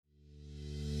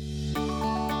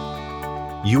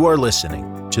You are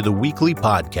listening to the weekly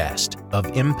podcast of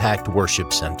Impact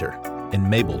Worship Center in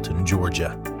Mableton,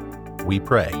 Georgia. We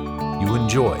pray you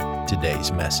enjoy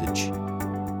today's message.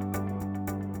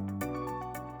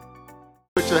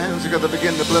 Put your hands together,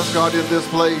 begin to bless God in this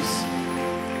place.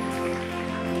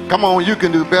 Come on, you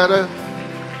can do better.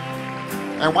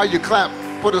 And while you clap,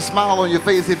 put a smile on your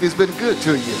face if he's been good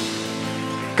to you.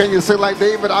 Can you say like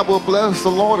David, I will bless the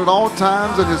Lord at all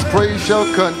times, and his praise shall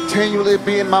continually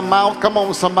be in my mouth? Come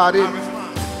on, somebody.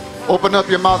 Open up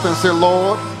your mouth and say,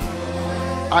 Lord,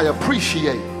 I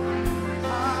appreciate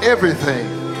everything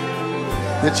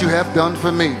that you have done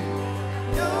for me.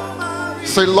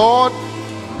 Say, Lord,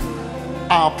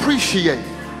 I appreciate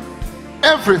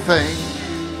everything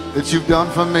that you've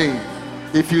done for me.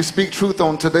 If you speak truth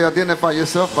on today, identify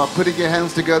yourself by putting your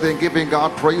hands together and giving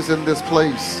God praise in this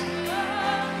place.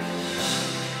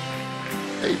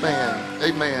 Amen.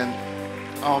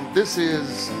 Amen. This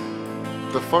is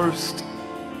the first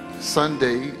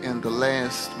Sunday in the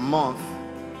last month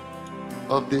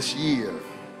of this year.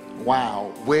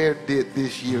 Wow, where did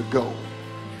this year go?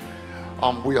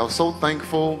 We are so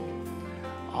thankful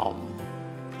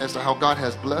as to how God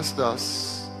has blessed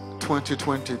us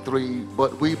 2023,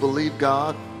 but we believe,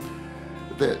 God,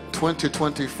 that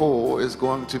 2024 is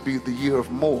going to be the year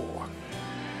of more.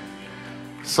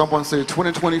 Someone say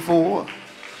 2024,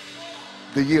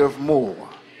 the year of more.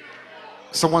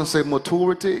 Someone say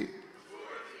maturity,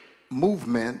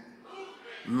 movement,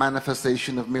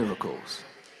 manifestation of miracles.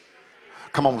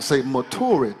 Come on, say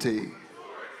maturity,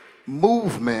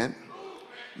 movement,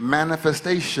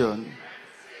 manifestation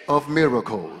of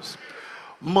miracles.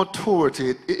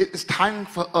 Maturity, it's time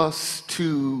for us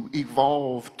to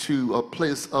evolve to a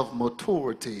place of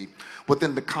maturity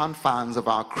within the confines of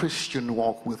our Christian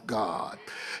walk with God.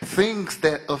 Things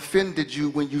that offended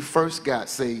you when you first got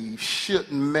saved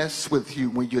shouldn't mess with you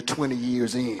when you're 20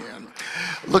 years in.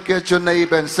 Look at your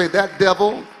neighbor and say, that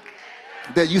devil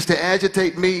that used to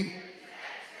agitate me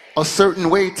a certain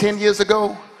way 10 years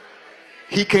ago,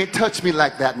 he can't touch me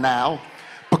like that now,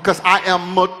 because I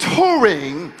am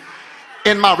maturing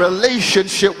in my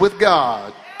relationship with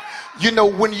God. You know,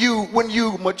 when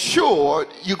you mature,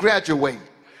 you graduate.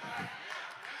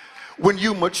 When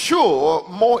you mature,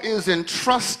 more is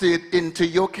entrusted into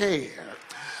your care.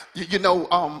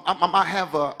 I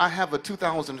have a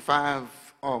 2005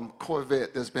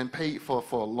 Corvette that's been paid for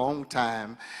a long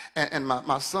time, and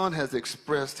my son has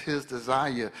expressed his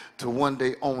desire to one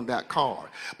day own that car,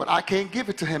 but I can't give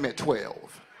it to him at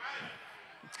 12.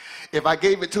 If I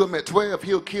gave it to him at 12,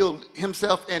 he'll kill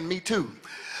himself and me too.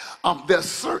 There's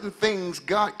certain things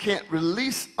God can't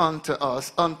release unto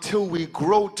us until we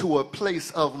grow to a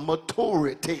place of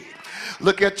maturity.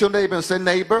 Look at your neighbor and say,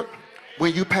 neighbor,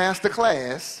 when you pass the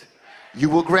class, you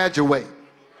will graduate.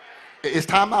 It's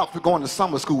time out for going to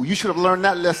summer school. You should have learned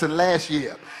that lesson last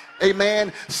year.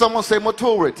 Amen. Someone say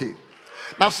maturity.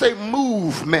 Now say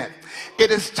movement.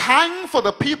 It is time for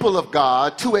the people of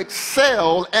God to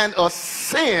excel and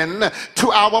ascend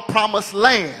to our promised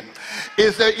land.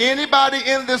 Is there anybody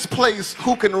in this place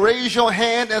who can raise your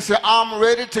hand and say, I'm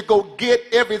ready to go get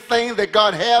everything that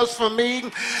God has for me?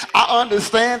 I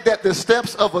understand that the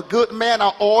steps of a good man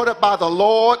are ordered by the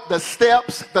Lord. The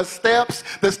steps,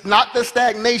 not the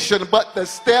stagnation, but the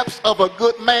steps of a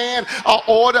good man are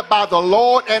ordered by the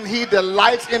Lord, and he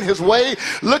delights in his way.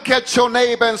 Look at your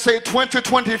neighbor and say,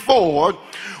 2024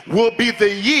 will be the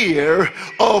year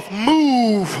of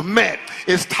movement.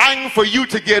 It's time for you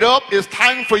to get up. It's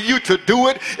time for you to do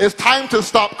it. It's time to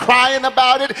stop crying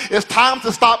about it. It's time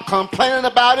to stop complaining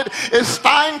about it. It's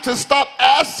time to stop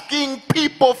asking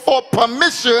people for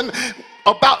permission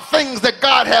about things that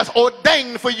God has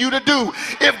ordained for you to do.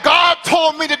 If God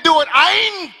told me to do it,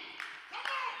 I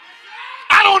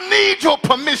don't need your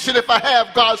permission if I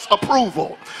have God's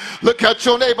approval. Look at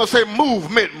your neighbor and say,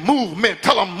 movement.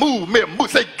 Tell them movement.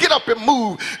 Say, get up and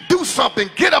move. Do something.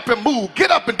 Get up and move.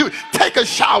 Get up and do it. Take a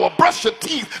shower. Brush your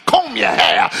teeth. Comb your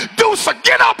hair. Do so.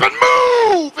 Get up and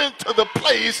move into the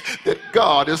place that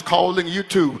God is calling you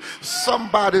to.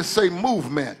 Somebody say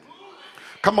movement.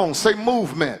 Come on, say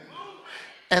movement.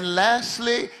 And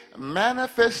lastly,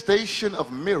 manifestation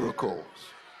of miracles.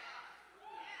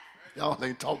 Y'all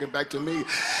ain't talking back to me.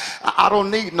 I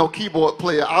don't need no keyboard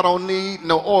player. I don't need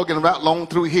no organ right along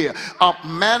through here. A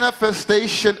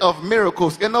manifestation of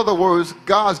miracles. In other words,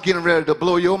 God's getting ready to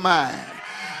blow your mind.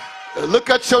 Look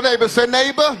at your neighbor and say,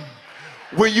 neighbor,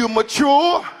 when you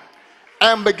mature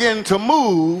and begin to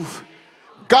move,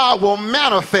 God will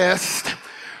manifest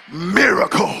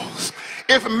miracles.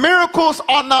 If miracles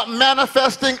are not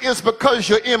manifesting, it's because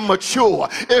you're immature.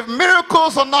 If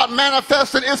miracles are not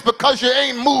manifesting, it's because you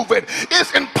ain't moving.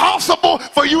 It's impossible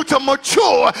for you to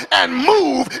mature and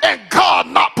move and God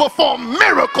not perform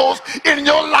miracles in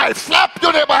your life. Slap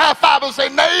your neighbor high five and say,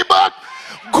 neighbor,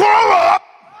 grow up,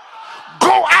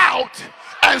 go out,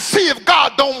 and see if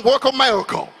God don't work a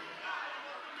miracle.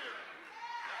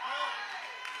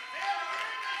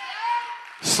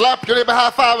 Slap your neighbor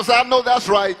high five and say, I know that's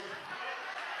right.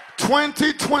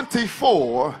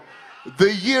 2024,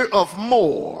 the year of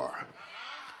more.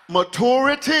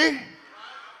 Maturity,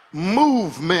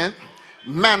 movement,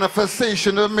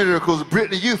 manifestation of miracles.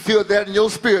 Brittany, you feel that in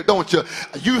your spirit, don't you?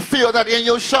 You feel that in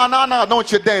your shanana,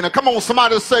 don't you, Dana? Come on,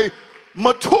 somebody say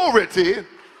maturity,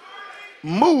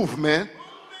 movement,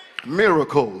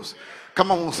 miracles.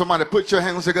 Come on, somebody put your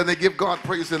hands together and give God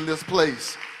praise in this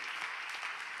place.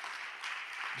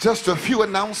 Just a few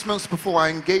announcements before I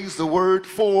engage the word.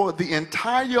 For the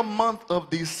entire month of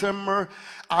December,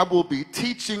 I will be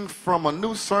teaching from a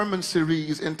new sermon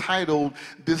series entitled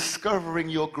Discovering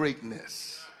Your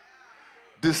Greatness.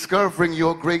 Discovering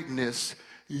Your Greatness.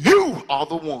 You are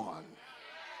the one.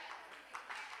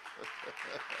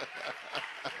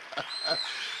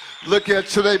 Look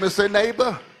at your neighbor and say,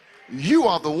 neighbor, you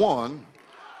are the one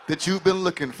that you've been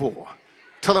looking for.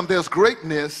 Tell them there's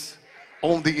greatness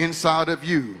on the inside of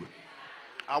you.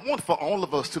 I want for all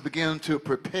of us to begin to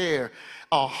prepare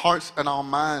our hearts and our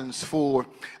minds for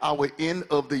our end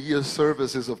of the year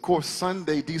services. Of course,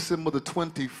 Sunday, December the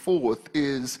 24th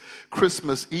is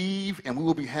Christmas Eve, and we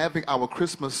will be having our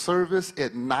Christmas service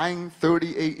at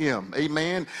 9:30 a.m.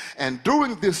 Amen. And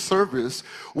during this service,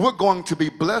 we're going to be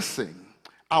blessing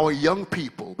our young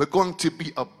people. We're going to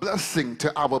be a blessing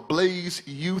to our Blaze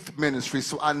Youth Ministry.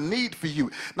 So I need for you.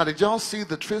 Now, did y'all see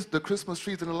the Christmas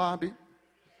trees in the lobby?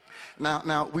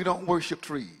 Now we don't worship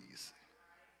trees.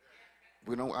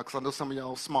 We don't, because I know some of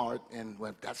y'all smart, and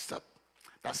well, that's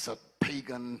a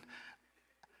pagan,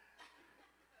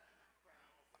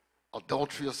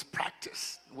 adulterous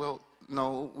practice. Well,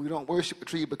 no, we don't worship the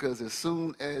tree, because as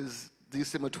soon as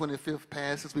December 25th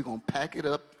passes, we're going to pack it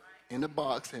up in the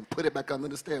box and put it back under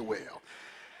the stairwell.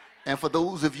 And for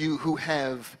those of you who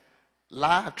have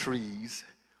live trees,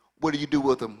 what do you do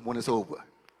with them when it's over?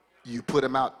 You put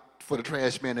them out for the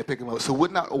trash man to pick them up. So we're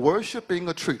not worshiping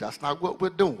a tree. That's not what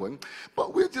we're doing.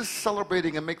 But we're just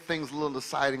celebrating and make things a little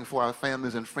exciting for our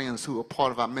families and friends who are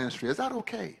part of our ministry. Is that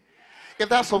okay? If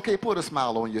that's okay, put a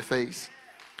smile on your face.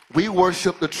 We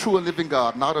worship the true and living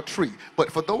God, not a tree. But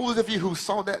for those of you who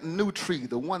saw that new tree,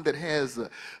 the one that has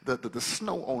the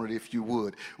snow on it, if you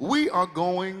would, we are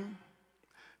going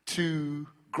to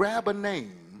grab a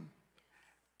name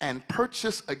and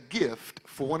purchase a gift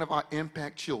for one of our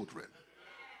Impact children.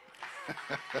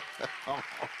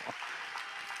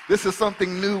 This is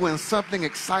something new and something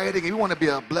exciting. We want to be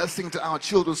a blessing to our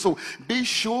children. So be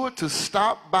sure to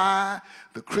stop by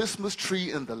the Christmas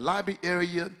tree in the lobby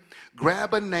area,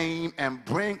 grab a name, and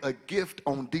bring a gift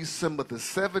on December the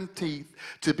 17th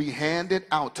to be handed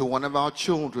out to one of our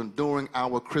children during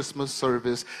our Christmas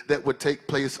service that would take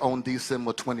place on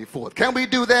December 24th. Can we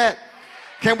do that?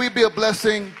 Can we be a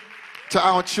blessing to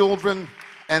our children?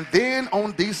 And then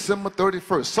on December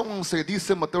 31st, someone say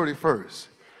December 31st,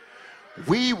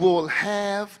 we will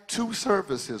have two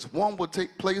services. One will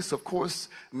take place, of course,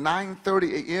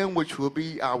 9:30 a.m., which will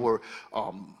be our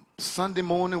Sunday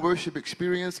morning worship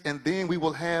experience, and then we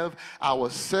will have our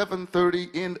 7:30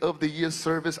 end of the year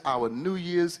service, our New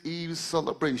Year's Eve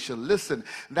celebration. Listen,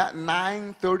 that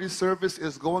 9:30 service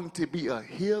is going to be a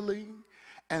healing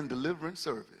and deliverance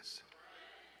service.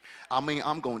 I mean,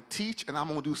 I'm going to teach, and I'm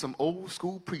going to do some old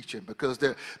school preaching, because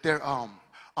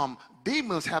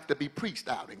demons have to be preached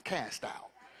out and cast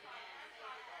out.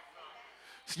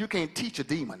 So you can't teach a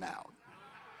demon out.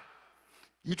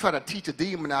 You try to teach a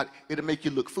demon out, it'll make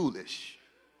you look foolish.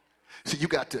 So you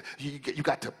got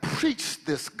to preach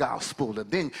this gospel, and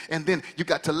then you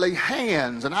got to lay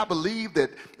hands. And I believe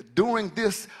that during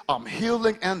this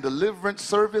healing and deliverance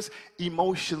service,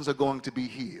 emotions are going to be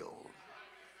healed.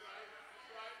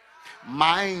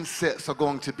 Mindsets are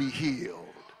going to be healed.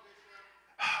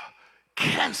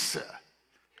 Cancer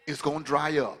is going to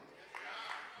dry up.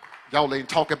 Y'all ain't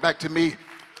talking back to me.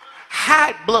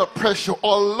 High blood pressure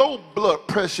or low blood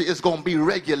pressure is going to be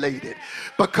regulated,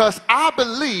 because I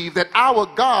believe that our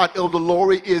God, Elder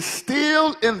Lori, is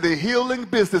still in the healing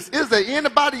business. Is there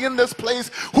anybody in this place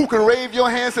who can raise your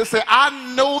hands and say, I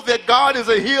know that God is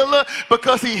a healer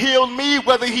because he healed me,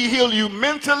 whether he healed you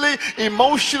mentally,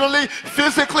 emotionally,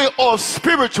 physically, or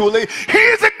spiritually?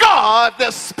 He's a God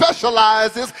that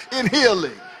specializes in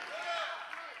healing.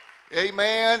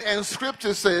 Amen. And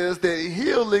scripture says that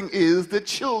healing is the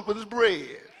children's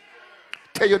bread.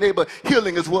 Tell your neighbor,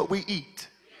 healing is what we eat.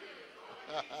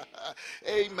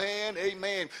 Amen,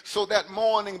 amen. So that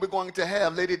morning we're going to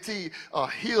have, Lady T, a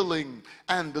healing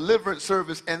and deliverance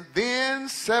service. And then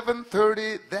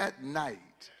 7:30 that night,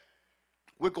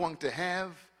 we're going to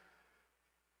have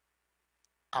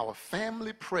our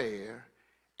family prayer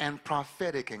and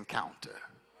prophetic encounter.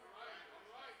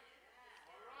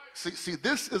 See,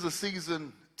 this is a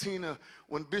season, Tina,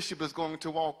 when Bishop is going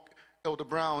to walk Elder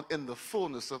Brown in the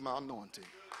fullness of my anointing.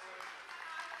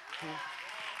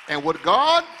 And what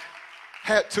God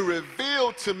had to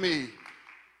reveal to me,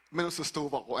 Minister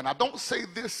Stovall, and I don't say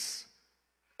this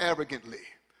arrogantly,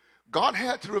 God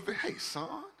had to reveal, hey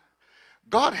son,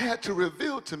 God had to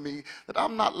reveal to me that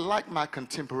I'm not like my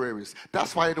contemporaries.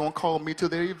 That's why they don't call me to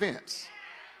their events.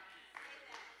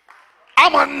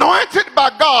 I'm anointed by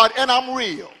God and I'm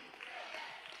real.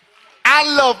 I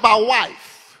love my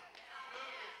wife.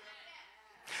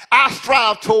 I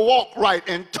strive to walk right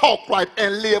and talk right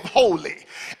and live holy.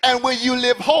 And when you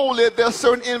live holy, there are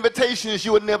certain invitations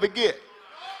you would never get.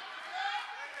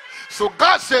 So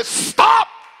God said, stop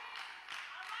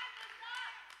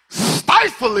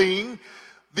stifling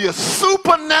the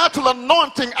supernatural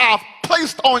anointing I've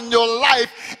placed on your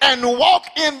life and walk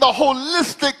in the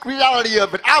holistic reality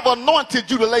of it. I've anointed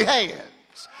you to lay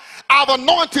hands. I've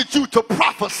anointed you to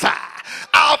prophesy.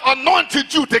 I've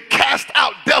anointed you to cast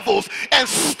out devils. And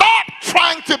stop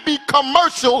trying to be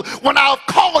commercial when I've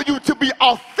called you to be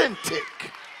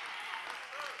authentic.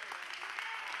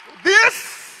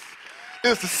 This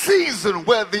is the season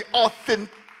where the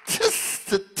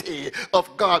authenticity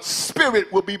of God's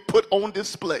Spirit will be put on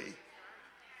display.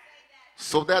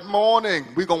 So that morning,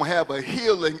 we're going to have a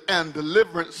healing and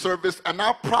deliverance service, and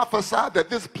I prophesy that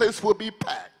this place will be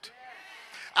packed.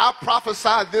 I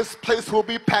prophesy this place will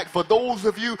be packed for those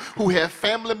of you who have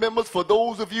family members, for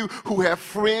those of you who have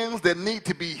friends that need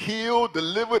to be healed,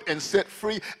 delivered, and set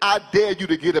free. I dare you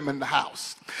to get them in the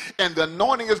house. And the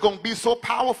anointing is going to be so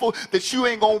powerful that you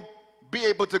ain't going to be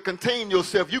able to contain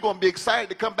yourself. You're going to be excited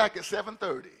to come back at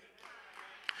 7:30.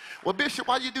 Well, Bishop,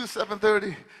 why you do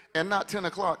 7:30 and not 10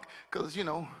 o'clock? Because, you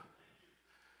know,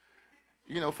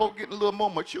 folk getting a little more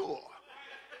mature.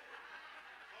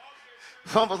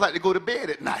 Some of us like to go to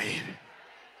bed at night.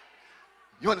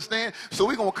 You understand? So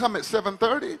we're going to come at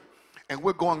 7:30 and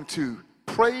we're going to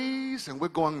praise and we're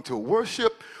going to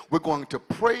worship. We're going to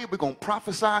pray. We're going to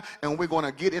prophesy and we're going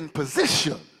to get in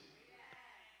position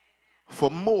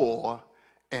for more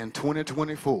in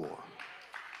 2024.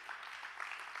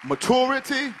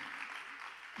 Maturity,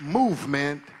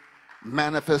 movement,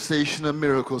 manifestation of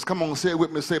miracles. Come on, say it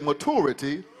with me. Say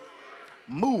maturity,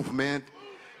 movement,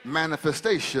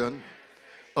 manifestation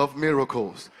of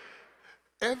miracles.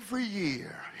 Every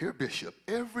year, here, Bishop,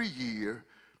 every year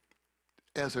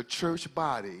as a church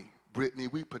body, Brittany,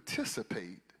 we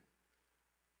participate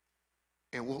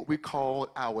in what we call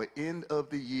our end of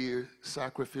the year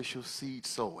sacrificial seed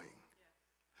sowing.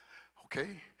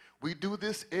 Okay? We do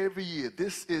this every year.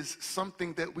 This is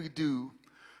something that we do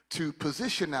to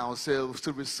position ourselves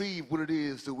to receive what it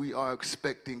is that we are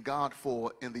expecting God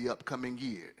for in the upcoming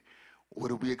year. What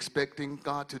are we expecting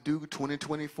God to do?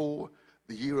 2024,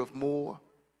 the year of more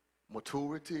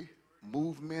maturity,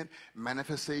 movement,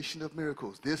 manifestation of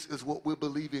miracles. This is what we're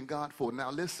believing God for. Now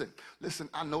listen,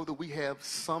 I know that we have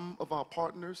some of our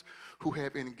partners who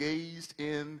have engaged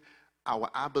in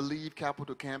our I Believe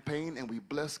capital campaign, and we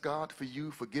bless God for you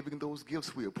for giving those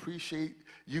gifts. We appreciate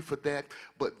you for that.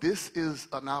 But this is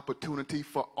an opportunity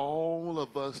for all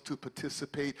of us to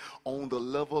participate on the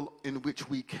level in which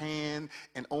we can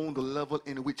and on the level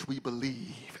in which we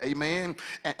believe. Amen.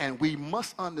 And we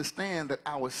must understand that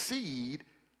our seed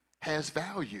has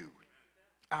value.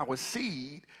 Our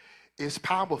seed is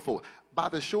powerful. By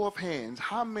the show of hands,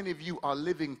 how many of you are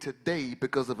living today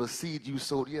because of a seed you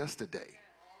sowed yesterday?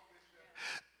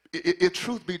 If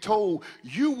truth be told,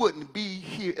 you wouldn't be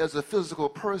here as a physical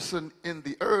person in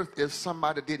the earth if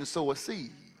somebody didn't sow a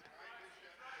seed.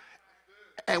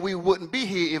 And we wouldn't be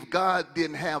here if God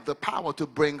didn't have the power to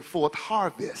bring forth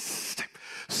harvest.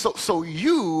 So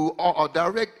you are a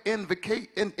direct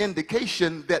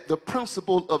indication that the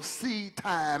principle of seed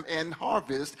time and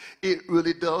harvest, it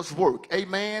really does work.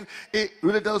 Amen. It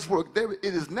really does work. It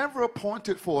is never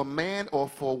appointed for a man or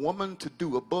for a woman to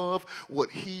do above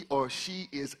what he or she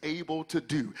is able to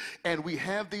do. And we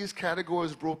have these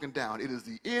categories broken down. It is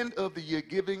the end of the year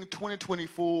giving,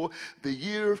 2024, the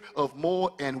year of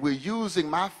more, and we're using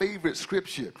my favorite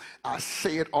scripture. I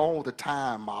say it all the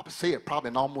time. I say it probably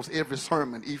in almost every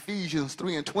sermon. return. Ephesians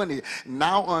 3:20.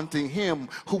 Now unto him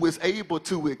who is able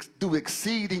to do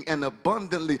exceeding and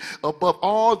abundantly above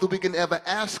all that we can ever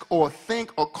ask or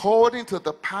think, according to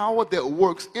the power that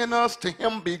works in us, to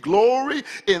him be glory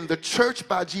in the church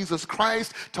by Jesus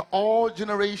Christ to all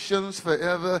generations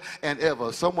forever and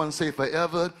ever. Someone say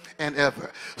forever and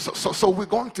ever. So we're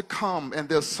going to come, and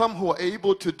there's some who are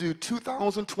able to do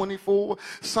 2024,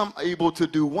 some able to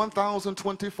do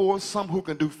 1024, some who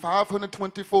can do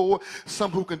 524,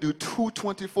 some who can do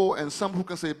 224, and some who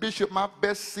can say, Bishop, my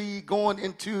best seed going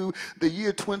into the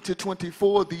year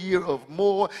 2024, the year of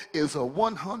more, is a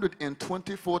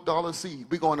 $124 seed.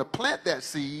 We're going to plant that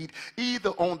seed either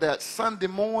on that Sunday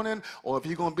morning, or if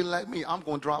you're going to be like me, I'm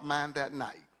going to drop mine that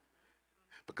night.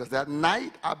 Because that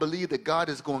night, I believe that God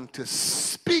is going to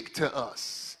speak to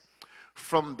us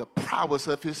from the prowess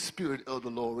of his spirit of the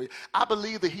Lord. I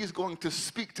believe that he's going to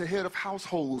speak to head of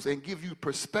households and give you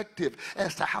perspective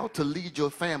as to how to lead your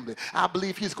family. I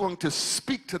believe he's going to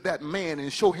speak to that man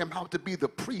and show him how to be the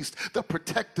priest, the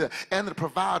protector, and the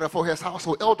provider for his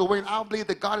household. Elder Wayne, I believe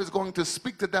that God is going to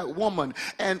speak to that woman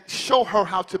and show her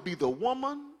how to be the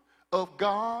woman of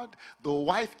God, the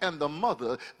wife and the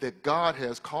mother that God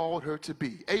has called her to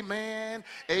be. Amen.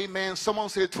 Amen. Someone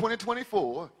said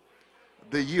 2024,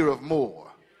 the year of more.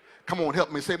 Come on,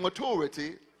 help me say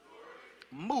maturity,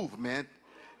 movement,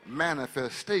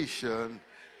 manifestation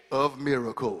of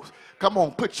miracles. Come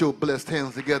on, put your blessed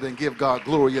hands together and give God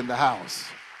glory in the house.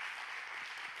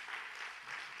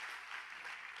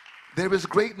 There is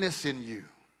greatness in you.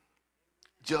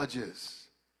 Judges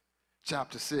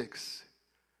chapter 6.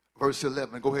 Verse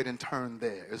 11, go ahead and turn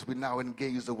there as we now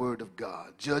engage the word of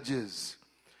God. Judges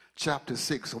chapter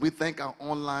 6. So we thank our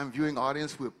online viewing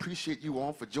audience. We appreciate you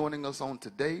all for joining us on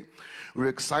today. We're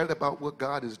excited about what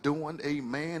God is doing.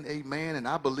 Amen, amen. And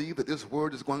I believe that this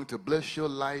word is going to bless your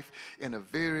life in a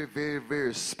very, very,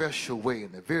 very special way.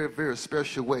 In a very, very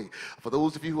special way. For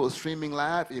those of you who are streaming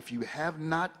live, if you have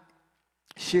not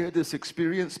share this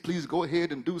experience, please go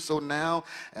ahead and do so now,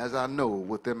 as I know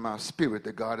within my spirit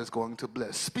that God is going to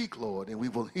bless. Speak, Lord, and we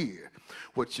will hear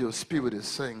what your spirit is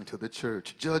saying to the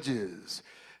church. Judges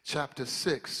chapter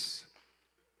 6,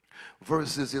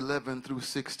 verses 11 through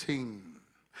 16.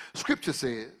 Scripture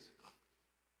says,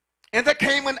 and there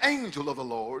came an angel of the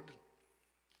Lord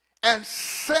and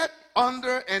sat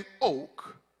under an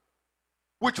oak,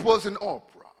 which was an Ophrah,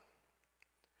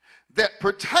 that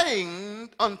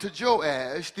pertained unto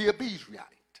Joash the Abiezrite.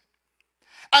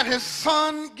 And his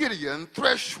son Gideon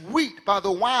threshed wheat by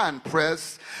the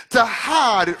winepress to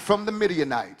hide it from the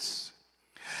Midianites.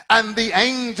 And the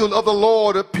angel of the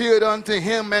Lord appeared unto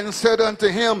him and said unto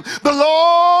him, the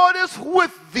Lord is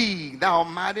with thee, thou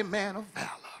mighty man of valor.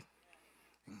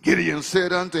 Gideon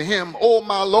said unto him, O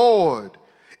my Lord,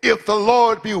 if the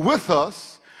Lord be with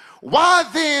us, why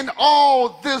then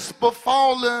all this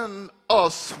befallen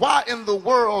us? Why in the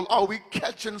world are we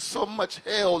catching so much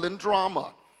hell and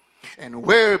drama? And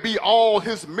where be all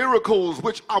his miracles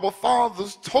which our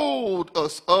fathers told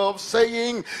us of,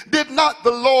 saying, did not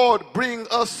the Lord bring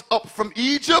us up from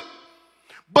Egypt?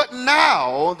 But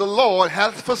now the Lord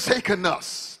hath forsaken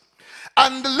us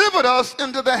and delivered us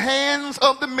into the hands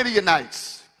of the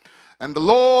Midianites. And the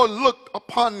Lord looked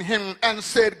upon him and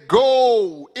said,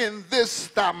 go in this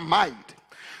thy might.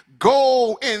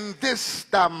 Go in this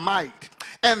thy might,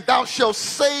 and thou shalt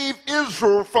save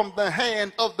Israel from the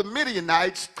hand of the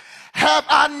Midianites. Have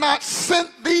I not sent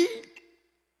thee?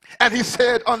 And he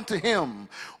said unto him,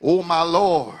 O my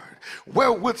Lord,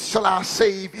 wherewith shall I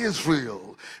save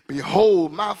Israel?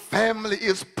 Behold, my family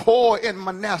is poor in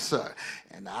Manasseh,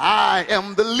 and I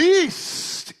am the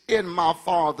least in my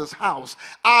father's house.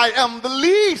 I am the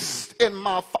least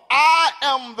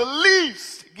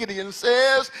Gideon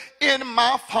says, in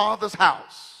my father's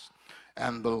house.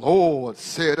 And the Lord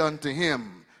said unto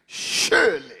him,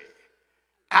 surely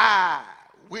I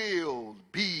will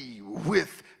be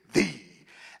with thee,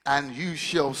 and you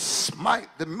shall smite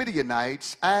the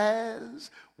Midianites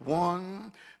as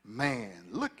one man.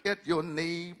 Look at your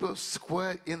neighbor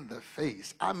square in the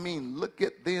face. I mean, look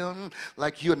at them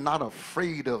like you're not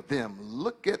afraid of them.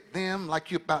 Look at them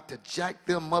like you're about to jack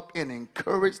them up and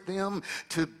encourage them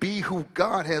to be who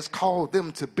God has called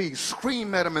them to be.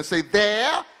 Scream at them and say,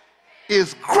 there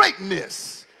is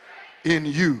greatness in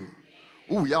you.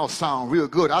 Ooh, y'all sound real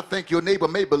good. I think your neighbor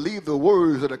may believe the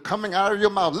words that are coming out of your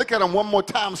mouth. Look at them one more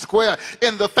time square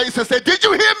in the face and say, did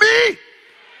you hear me?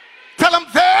 Tell them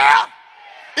there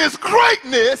is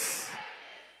greatness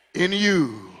in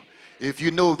you. If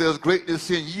you know there's greatness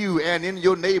in you and in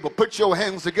your neighbor, put your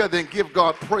hands together and give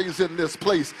God praise in this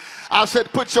place. I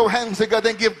said put your hands together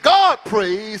and give God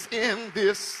praise in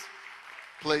this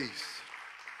place.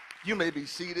 You may be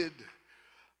seated.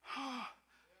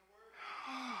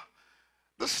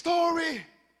 The story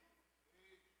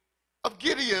of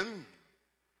Gideon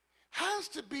has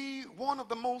to be one of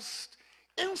the most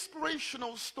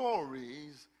inspirational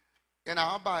stories in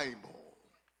our Bible.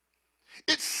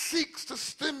 It seeks to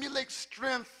stimulate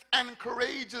strength and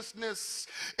courageousness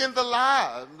in the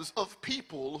lives of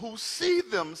people who see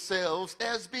themselves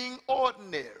as being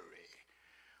ordinary,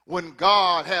 when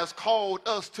God has called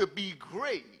us to be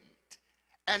great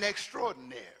and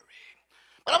extraordinary.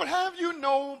 But I would have you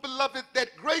know, beloved,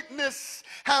 that greatness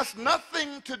has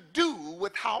nothing to do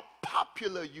with how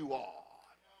popular you are.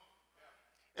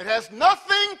 It has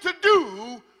nothing to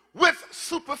do with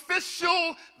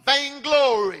superficial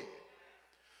vainglory.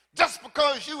 Just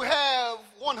because you have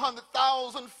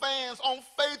 100,000 fans on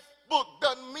Facebook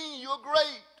doesn't mean you're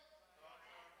great.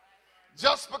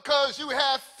 Just because you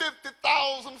have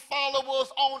 50,000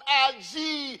 followers on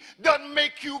IG doesn't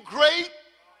make you great.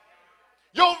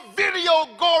 Your video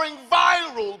going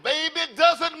viral, baby,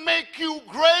 doesn't make you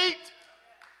great.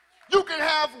 You can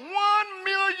have 1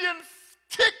 million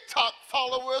TikTok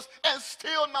followers and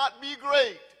still not be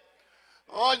great.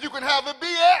 Or you can have a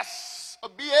BS, a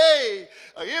BA,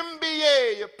 a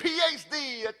MBA, a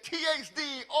PhD, a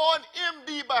THD, or an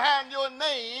MD behind your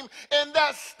name, and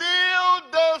that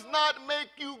still does not make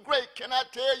you great. Can I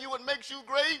tell you what makes you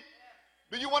great?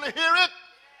 Do you want to hear it?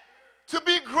 To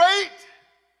be great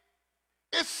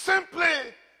is simply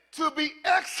to be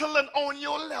excellent on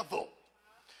your level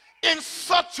in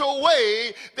such a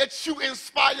way that you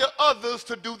inspire others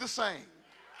to do the same.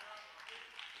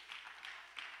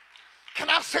 Can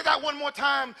I say that one more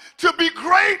time? To be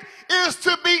great is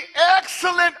to be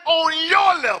excellent on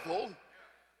your level,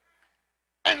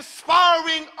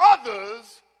 inspiring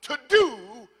others to do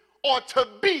or to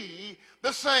be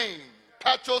the same.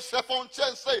 Pat yourself on the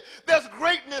chest and say, there's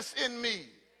greatness in me.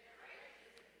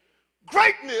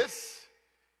 Greatness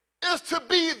is to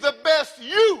be the best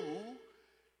you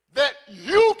that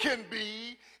you can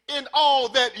be in all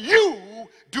that you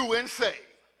do and say.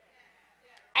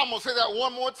 I'm going to say that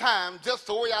one more time, just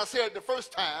the way I said it the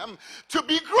first time. To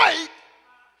be great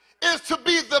is to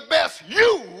be the best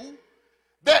you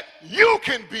that you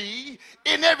can be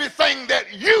in everything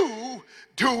that you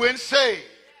do and say.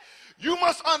 You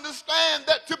must understand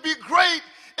that to be great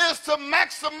is to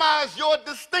maximize your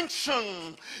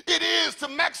distinction. It is to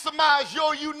maximize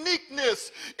your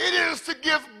uniqueness. It is to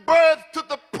give birth to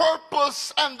the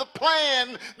purpose and the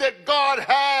plan that God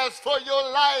has for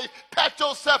your life. Pat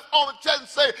yourself on the chest and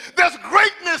say, there's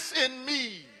greatness in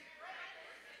me.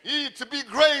 To be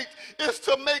great is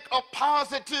to make a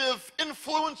positive,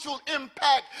 influential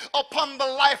impact upon the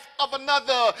life of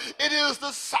another. It is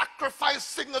the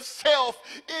sacrificing of self.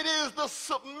 It is the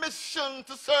submission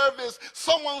to service.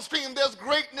 Someone scream, there's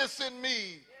greatness in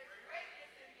me.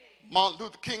 Martin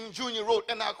Luther King Jr. wrote,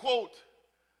 and I quote,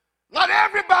 not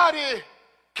everybody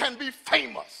can be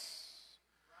famous,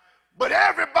 but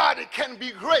everybody can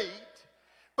be great,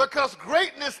 because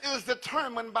greatness is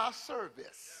determined by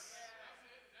service.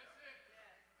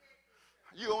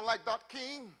 You don't like Dr.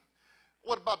 King?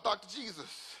 What about Dr.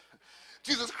 Jesus?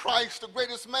 Jesus Christ, the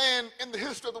greatest man in the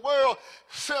history of the world,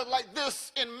 said like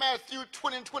this in Matthew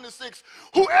 20:26,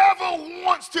 whoever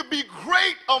wants to be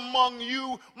great among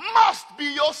you must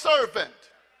be your servant.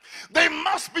 They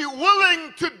must be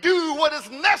willing to do what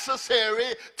is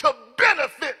necessary to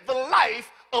benefit the life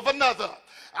of another.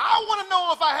 I want to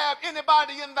know if I have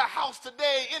anybody in the house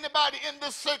today, anybody in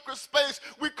this sacred space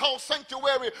we call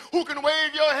sanctuary, who can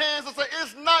wave your hands and say,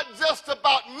 it's not just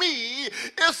about me,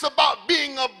 it's about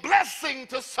being a blessing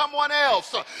to someone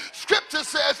else. Scripture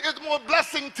says it's more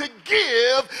blessing to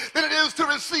give than it is to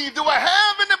receive. Do I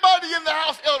have anybody in the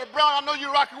house? Elder Brown, I know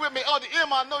you're rocking with me. Elder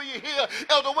Emma, I know you're here.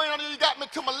 Elder Wayne, I know you got me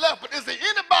to my left. But is there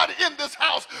anybody in this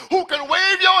house who can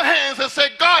wave your hands and say,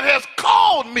 God has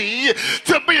called me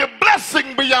to be a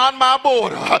blessing beyond my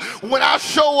border? When I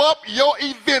show up, your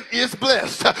event is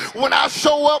blessed. When I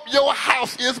show up, your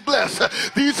house is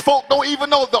blessed. These folk don't even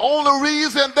know the only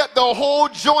reason that the whole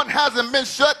joint hasn't been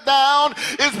shut down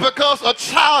is because a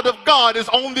child of God is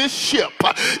on this ship.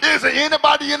 Is there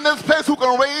anybody in this place who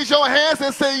can raise your hands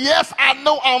and say, yes, I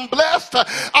know I'm blessed.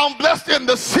 I'm blessed in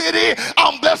the city.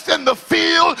 I'm blessed in the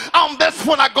field. I'm blessed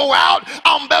when I go out.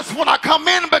 I'm blessed when I come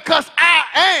in, because I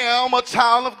am a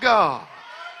child of God.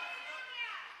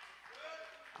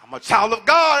 I'm a child of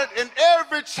God, and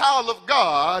every child of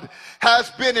God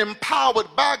has been empowered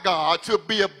by God to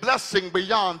be a blessing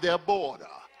beyond their border.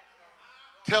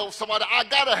 Tell somebody, I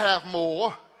gotta have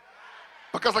more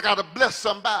because I gotta bless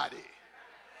somebody.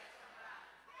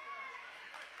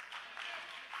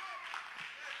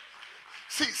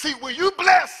 See, when you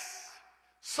bless,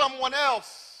 someone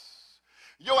else,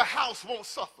 your house won't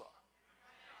suffer.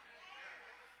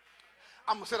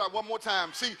 I'm going to say that one more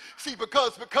time. See,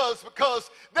 because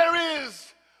there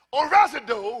is a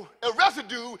residue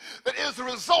that is a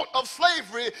result of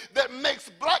slavery that makes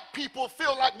black people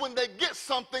feel like when they get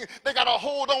something, they got to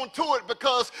hold on to it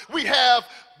because we have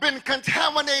been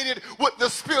contaminated with the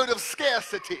spirit of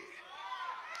scarcity.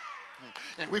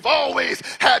 And we've always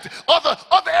had other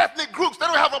ethnic groups. They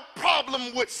don't have a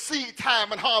problem with seed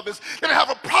time and harvest. They don't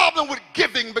have a problem with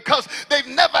giving because they've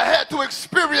never had to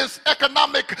experience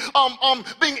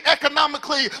being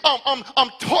economically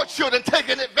tortured and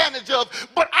taken advantage of.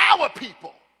 But our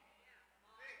people,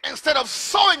 instead of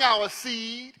sowing our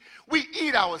seed, we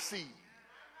eat our seed.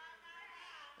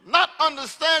 Not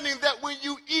understanding that when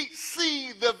you eat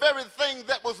seed, the very thing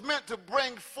that was meant to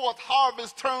bring forth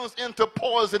harvest turns into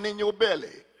poison in your belly.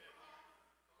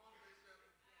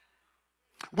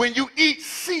 When you eat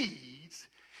seeds,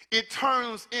 it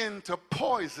turns into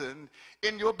poison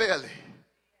in your belly.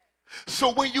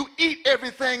 So when you eat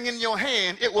everything in your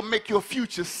hand, it will make your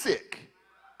future sick.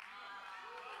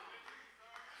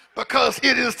 Because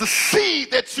it is the seed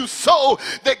that you sow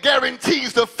that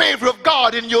guarantees the favor of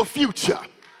God in your future.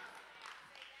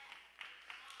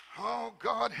 Oh,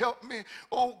 God, help me.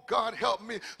 Oh, God, help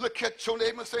me. Look at your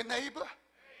neighbor and say, neighbor,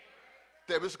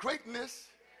 there is greatness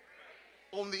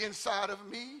on the inside of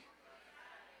me.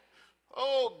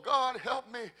 Oh, God,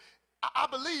 help me. I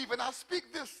believe, and I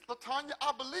speak this, LaTanya,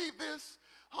 I believe this.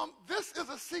 This is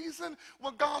a season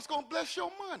when God's going to bless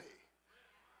your money.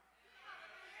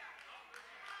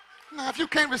 Now, if you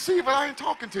can't receive it, I ain't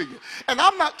talking to you. And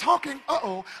I'm not talking,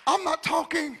 I'm not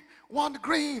talking Wanda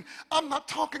Green, I'm not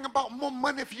talking about more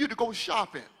money for you to go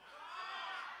shopping.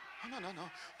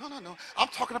 No. I'm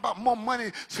talking about more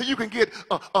money so you can get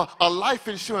a life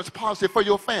insurance policy for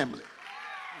your family.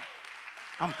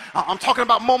 I'm talking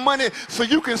about more money so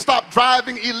you can stop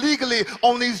driving illegally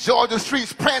on these Georgia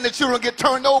streets praying that you don't get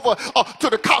turned over to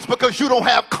the cops because you don't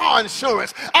have car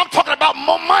insurance. I'm talking about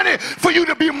more money for you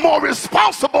to be more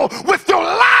responsible with your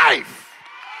life.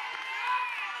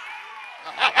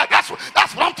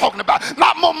 That's what I'm talking about.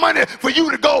 Not more money for you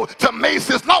to go to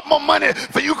Macy's. Not more money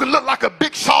for you to look like a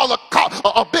big Charlotte,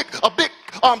 a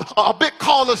big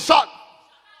caller shot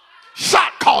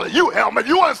caller. You helmet.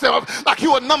 You understand? Like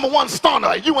you a number one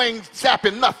stunner. You ain't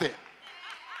zapping nothing.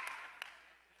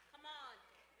 Come on.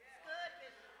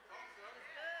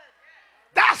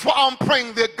 That's why I'm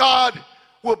praying that God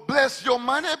will bless your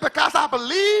money, because I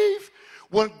believe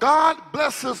when God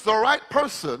blesses the right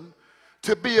person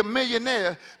to be a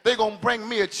millionaire, they're going to bring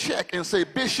me a check and say,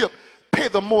 Bishop, pay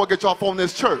the mortgage off on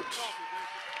this church.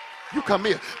 You come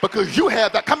here because you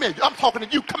have that. Come here. I'm talking to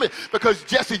you. Come here because,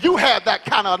 Jesse, you have that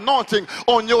kind of anointing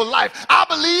on your life. I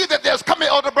believe that there's, come here,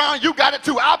 Elder Brown, you got it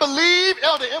too. I believe,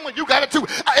 Elder Emma, you got it too.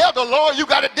 Elder Laura, you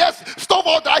got it. There's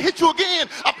Stovall, I hit you again.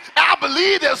 I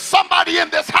believe there's somebody in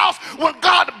this house when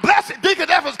God bless it. Deacon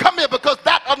Evans, come here because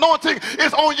that anointing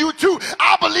is on you too.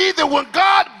 I believe that when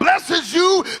God blesses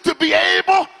you to be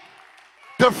able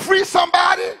to free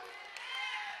somebody,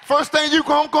 first thing you're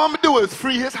going to do is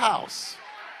free his house.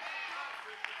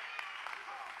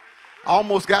 I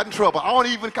almost got in trouble. I don't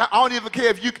even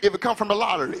care if it come from the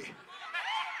lottery.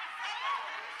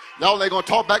 Y'all ain't gonna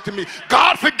talk back to me.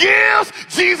 God forgives,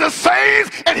 Jesus saves,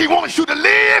 and he wants you to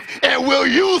live, and will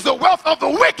use the wealth of the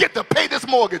wicked to pay this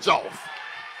mortgage off.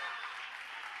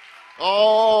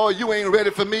 Oh, you ain't ready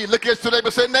for me. Look at your neighbor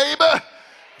and say, neighbor,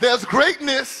 there's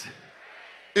greatness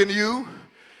in you.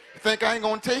 You think I ain't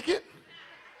gonna take it?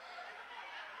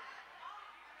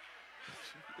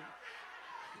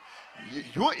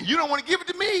 You don't want to give it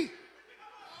to me.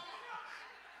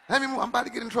 I'm about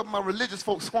to get in trouble with my religious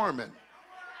folks squirming.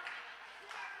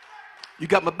 You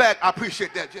got my back. I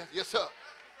appreciate that, Jeff. Yes, sir.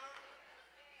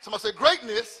 Somebody say,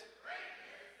 greatness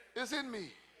is in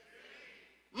me.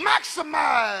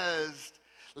 Maximized,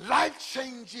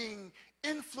 life-changing,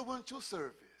 influential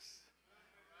service.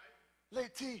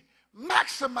 Lady,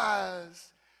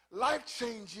 maximize,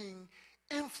 life-changing,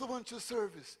 influential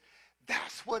service.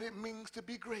 That's what it means to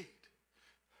be great.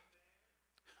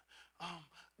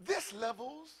 This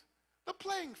levels the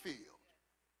playing field,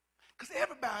 because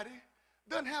everybody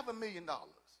doesn't have $1 million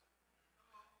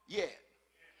yet.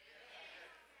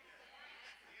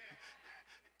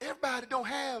 Everybody don't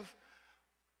have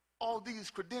all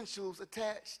these credentials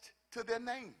attached to their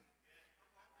name.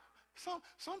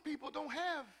 Some people don't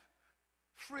have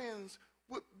friends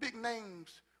with big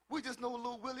names. We just know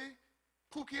Lil Willie,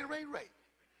 Pookie, and Ray Ray.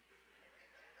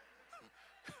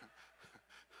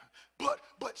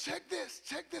 But check this,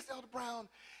 Elder Brown.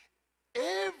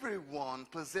 Everyone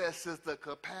possesses the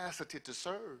capacity to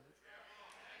serve.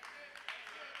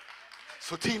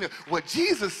 So Tina, what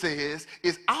Jesus says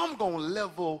is I'm going to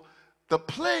level the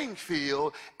playing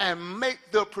field and make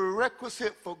the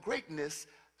prerequisite for greatness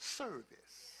service.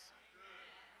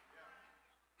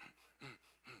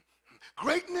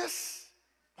 Greatness,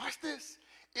 watch this,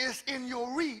 is in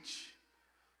your reach,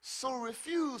 so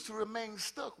refuse to remain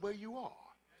stuck where you are.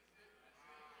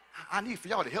 I need for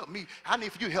y'all to help me. I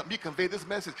need for you to help me convey this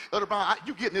message. Elder Brown,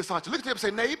 you getting this, aren't you? Look at them and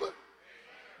say, neighbor,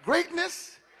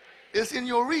 greatness is in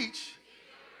your reach,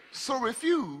 so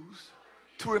refuse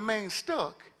to remain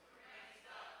stuck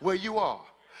where you are.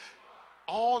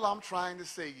 All I'm trying to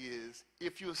say is,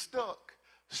 if you're stuck,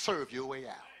 serve your way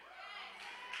out.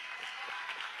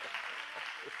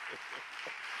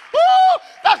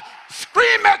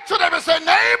 Scream it to them and say,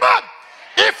 neighbor,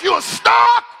 if you're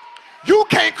stuck, you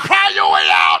can't cry your way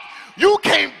out. You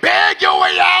can't beg your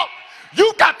way out.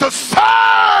 You got to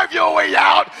serve your way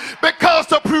out, because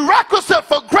the prerequisite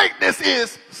for greatness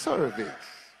is service.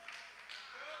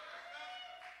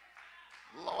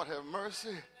 Lord have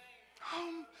mercy.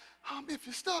 If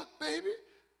you're stuck, baby,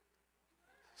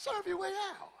 serve your way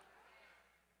out.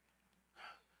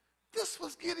 This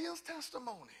was Gideon's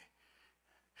testimony.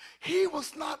 He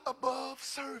was not above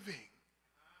serving.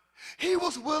 He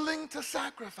was willing to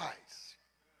sacrifice.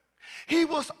 He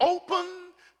was open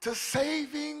to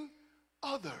saving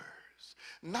others,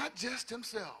 not just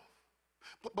himself.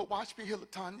 But watch me here,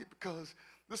 Latanya, because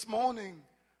this morning,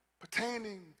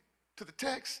 pertaining to the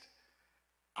text,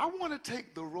 I want to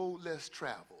take the road less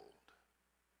traveled.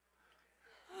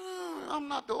 I'm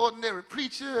not the ordinary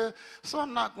preacher, so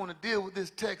I'm not going to deal with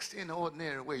this text in the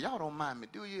ordinary way. Y'all don't mind me,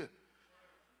 do you?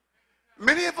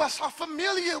 Many of us are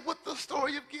familiar with the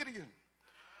story of Gideon,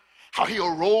 how he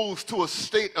arose to a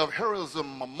state of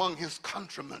heroism among his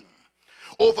countrymen,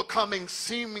 overcoming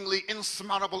seemingly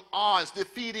insurmountable odds,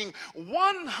 defeating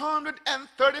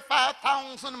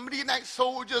 135,000 Midianite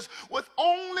soldiers with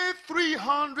only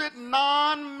 300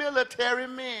 non-military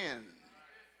men.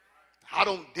 I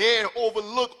don't dare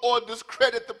overlook or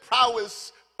discredit the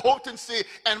prowess, potency,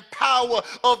 and power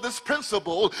of this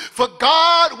principle, for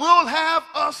God will have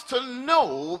us to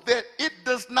know that it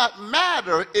does not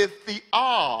matter if the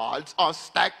odds are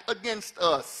stacked against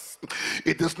us.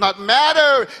 It does not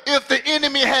matter if the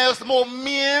enemy has more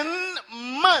men,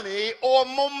 money, or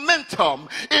momentum.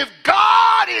 If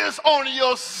God is on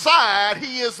your side,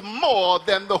 he is more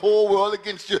than the whole world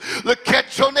against you. Look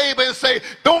at your neighbor and say,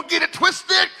 don't get it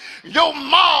twisted. Your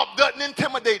mob doesn't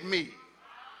intimidate me.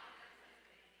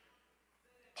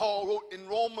 Paul wrote in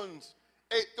Romans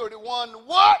 8:31,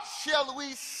 what shall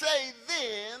we say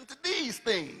then to these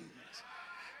things?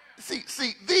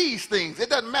 See, these things,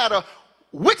 it doesn't matter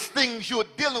which things you're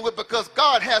dealing with, because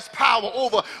God has power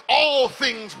over all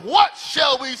things. What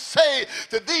shall we say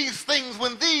to these things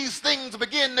when these things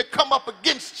begin to come up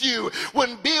against you?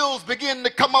 When bills begin to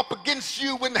come up against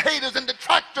you, when haters and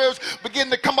detractors begin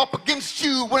to come up against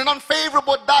you, when an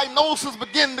unfavorable diagnosis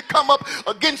begin to come up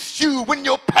against you, when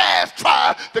your past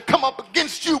tries to come up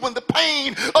against you, when the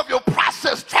pain of your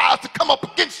process tries to come up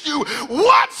against you,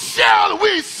 what shall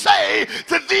we say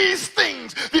to these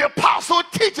things? The apostle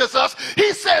teaches us.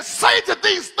 He says, say to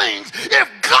these things, if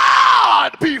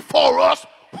God be for us,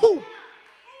 who?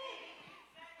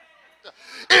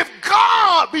 If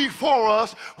God be for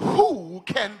us, who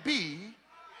can be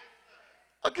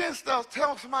against us?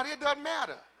 Tell somebody it doesn't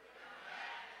matter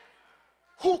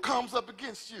who comes up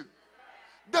against you.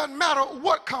 Doesn't matter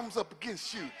what comes up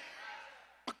against you,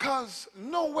 because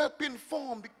no weapon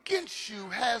formed against you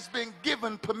has been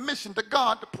given permission to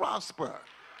God to prosper.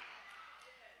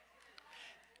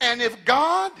 And if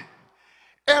God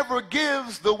ever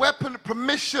gives the weapon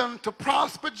permission to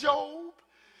prosper Job,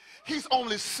 he's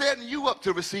only setting you up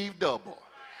to receive double.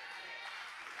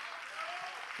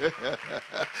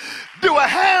 Do I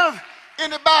have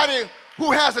anybody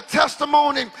who has a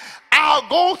testimony? I'll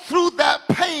go through that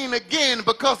pain again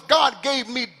because God gave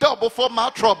me double for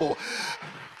my trouble.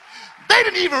 They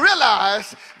didn't even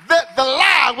realize that the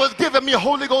lie was giving me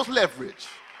Holy Ghost leverage.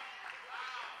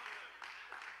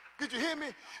 Did you hear me?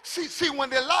 See,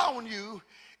 when they lie on you,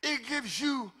 it gives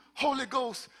you Holy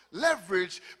Ghost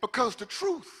leverage, because the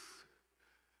truth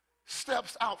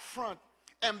steps out front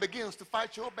and begins to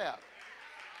fight your battle.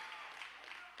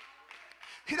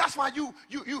 That's why you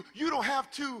don't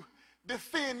have to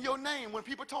defend your name when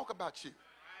people talk about you.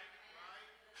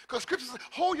 Because Scripture says,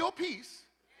 hold your peace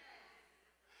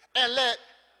and let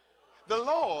the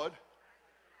Lord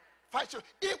fight you.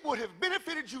 It would have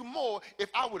benefited you more if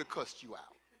I would have cussed you out.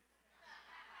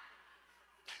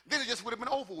 Then it just would have been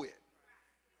over with.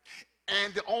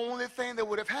 And the only thing that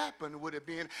would have happened would have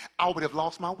been I would have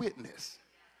lost my witness.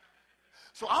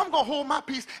 So I'm going to hold my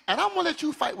peace, and I'm going to let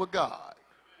you fight with God.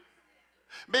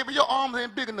 Maybe your arms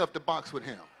ain't big enough to box with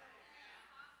him.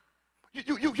 You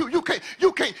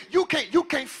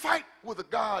can't fight with a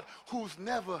God who's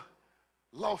never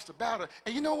lost a battle.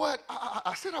 And you know what?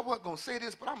 I said I wasn't going to say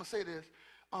this, but I'm going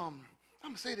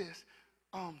to say this.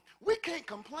 We can't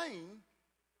complain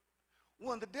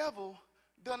when the devil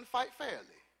doesn't fight fairly.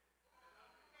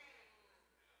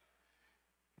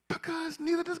 Because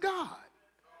neither does God.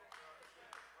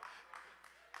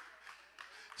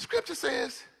 Scripture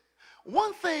says,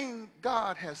 one thing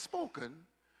God has spoken,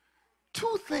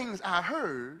 two things I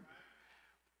heard,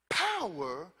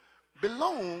 power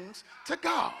belongs to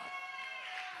God.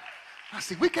 I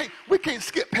see, we can't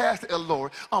skip past it,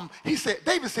 Lord.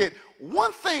 David said,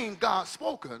 one thing God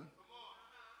spoken,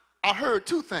 I heard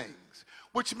two things.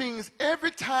 Which means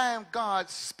every time God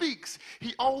speaks,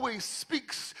 he always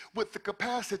speaks with the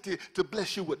capacity to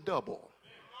bless you with double.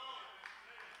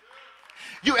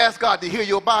 You ask God to heal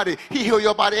your body, he healed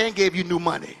your body and gave you new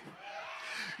money.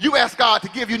 You ask God to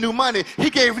give you new money, he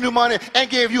gave you new money and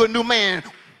gave you a new man.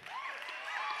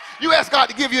 You ask God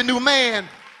to give you a new man,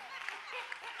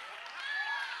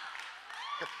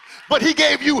 but he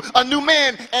gave you a new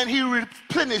man and he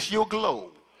replenished your glow.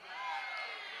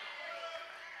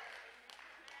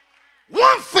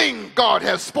 One thing God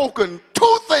has spoken,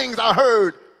 two things I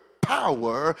heard,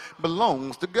 power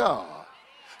belongs to God.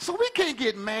 So we can't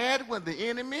get mad when the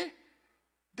enemy,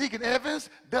 Deacon Evans,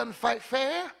 doesn't fight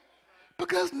fair,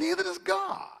 because neither does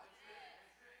God.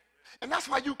 And that's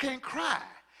why you can't cry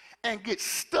and get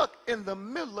stuck in the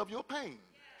middle of your pain.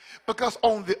 Because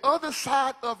on the other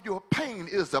side of your pain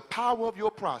is the power of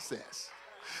your process.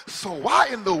 So why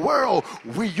in the world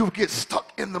will you get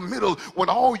stuck in the middle when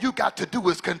all you got to do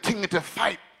is continue to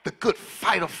fight the good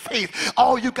fight of faith?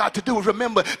 All you got to do is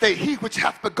remember that he which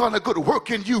hath begun a good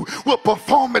work in you will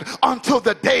perform it until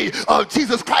the day of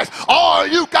Jesus Christ. All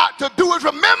you got to do is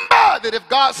remember that if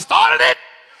God started it,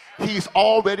 he's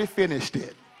already finished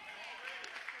it.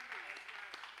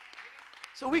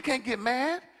 So we can't get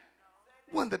mad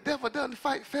when the devil doesn't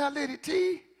fight fair, Lady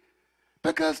T,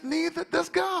 because neither does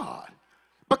God.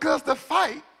 Because the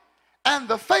fight and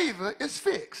the favor is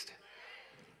fixed.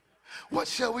 What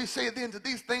shall we say then to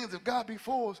these things? If God be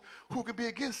for us, who can be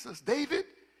against us? David,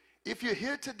 if you're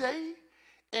here today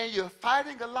and you're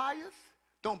fighting Goliath,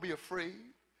 don't be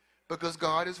afraid, because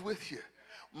God is with you.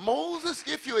 Moses,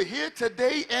 if you're here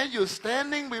today and you're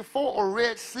standing before a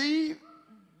Red Sea,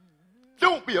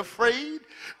 don't be afraid,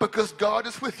 because God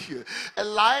is with you.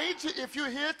 Elijah, if you're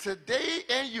here today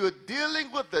and you're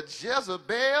dealing with the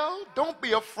Jezebel, don't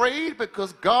be afraid,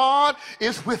 because God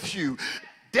is with you.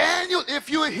 Daniel, if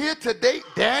you're here today,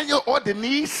 Daniel or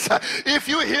Denise, if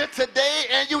you're here today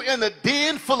and you're in a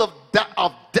den full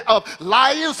of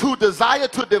lions who desire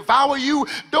to devour you,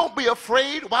 don't be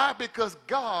afraid. Why? Because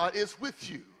God is with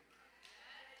you.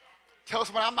 Tell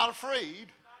someone, I'm not afraid,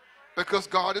 because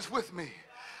God is with me.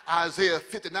 Isaiah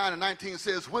 59:19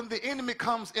 says, when the enemy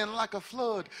comes in like a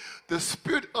flood, the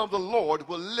Spirit of the Lord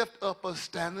will lift up a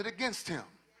standard against him.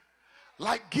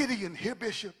 Like Gideon, here,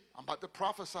 Bishop, I'm about to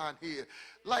prophesy here.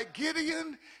 Like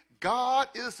Gideon, God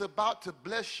is about to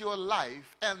bless your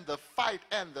life, and the fight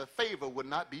and the favor will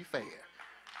not be fair.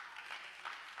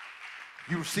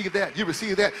 You receive that? You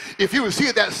receive that? If you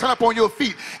receive that, stand up on your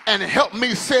feet and help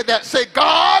me say that. Say,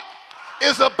 God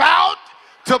is about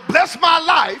to bless my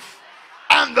life,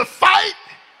 and the fight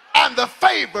and the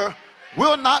favor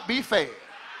will not be fair.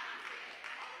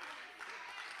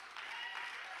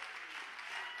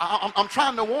 I'm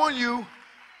trying to warn you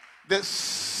that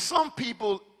some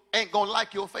people ain't going to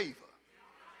like your favor.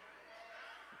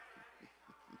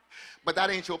 But that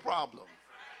ain't your problem.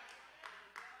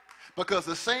 Because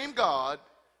the same God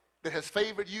that has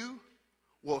favored you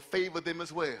will favor them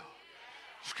as well.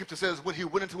 Scripture says, when he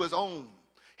went into his own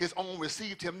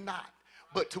received him not.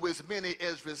 But to as many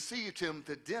as received him,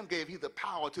 to them gave he the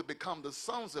power to become the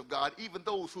sons of God, even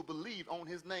those who believe on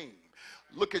his name.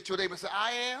 Look at your neighbor and say,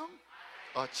 I am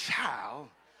a child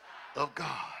of God.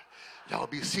 Y'all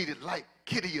be seated. Like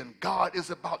Gideon, God is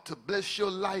about to bless your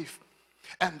life,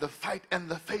 and the fight and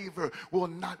the favor will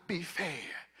not be fair.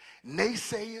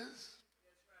 Naysayers,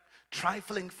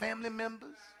 trifling family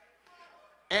members,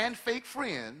 and fake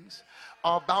friends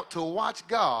are about to watch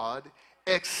God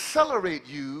accelerate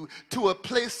you to a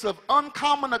place of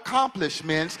uncommon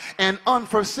accomplishments and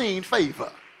unforeseen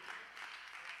favor.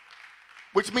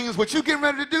 Which means what you're getting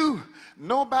ready to do,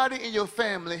 nobody in your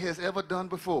family has ever done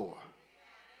before.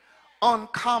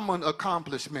 Uncommon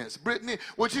accomplishments. Brittany,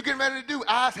 what you're getting ready to do,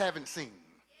 eyes haven't seen.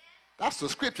 That's the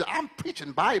scripture. I'm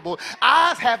preaching Bible.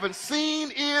 Eyes haven't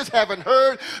seen, ears haven't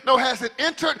heard, nor has it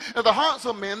entered into the hearts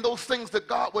of men those things that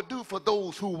God would do for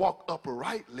those who walk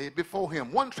uprightly before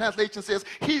him. One translation says,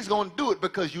 he's going to do it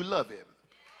because you love him.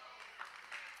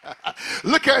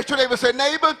 Look at your neighbor and say,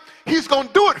 neighbor, he's going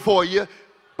to do it for you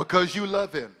because you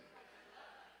love him.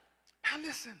 Now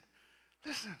listen.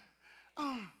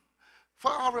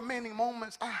 For our remaining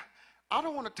moments, I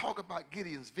don't want to talk about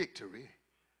Gideon's victory.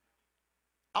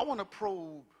 I want to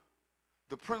probe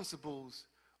the principles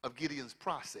of Gideon's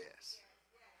process.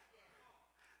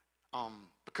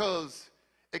 Because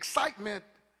excitement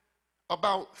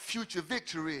about future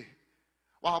victory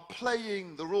while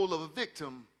playing the role of a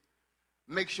victim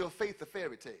makes your faith a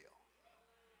fairy tale.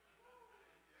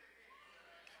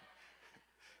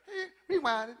 Hey,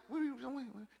 rewind it.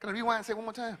 Can I rewind and say it one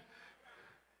more time?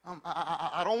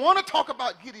 I don't want to talk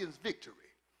about Gideon's victory.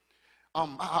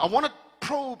 I want to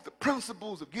probe the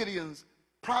principles of Gideon's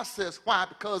process. Why?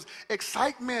 Because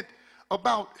excitement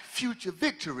about future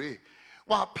victory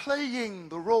while playing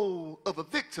the role of a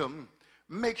victim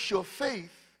makes your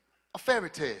faith a fairy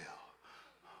tale.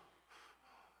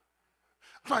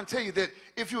 I'm trying to tell you that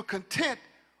if you're content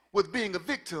with being a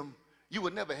victim, you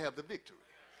will never have the victory.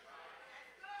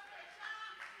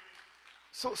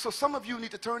 So some of you need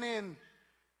to turn in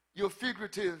your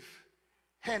figurative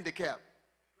handicap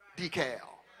decal.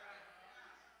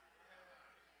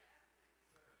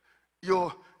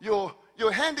 Your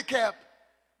handicap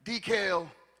decal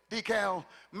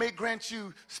may grant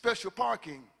you special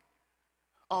parking,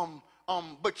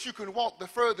 but you can walk the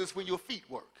furthest when your feet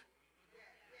work.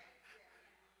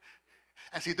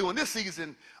 And see, during this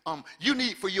season, you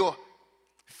need for your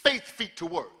faith feet to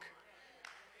work.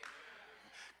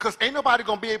 Because ain't nobody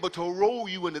going to be able to roll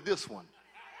you into this one.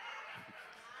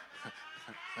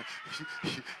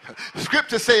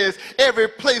 Scripture says, every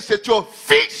place that your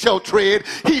feet shall tread,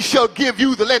 he shall give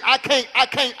you the land. I can't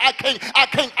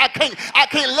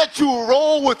let you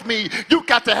roll with me. You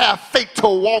got to have faith to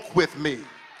walk with me.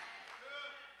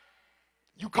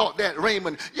 You caught that,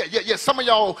 Raymond? Yeah. Some of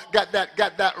y'all got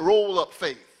that roll up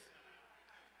faith.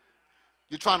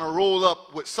 You're trying to roll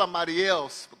up with somebody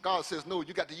else, but God says, no,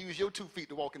 you got to use your 2 feet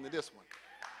to walk into this one.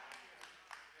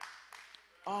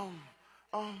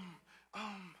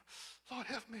 Lord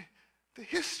help me. The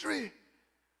history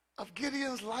of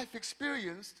Gideon's life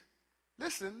experience,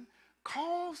 listen,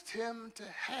 caused him to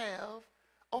have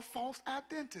a false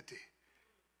identity.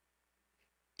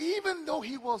 Even though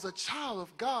he was a child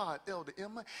of God, Elder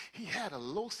Emma, he had a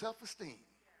low self-esteem.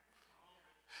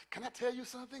 Can I tell you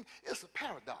something? It's a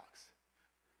paradox.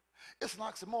 It's an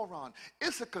oxymoron.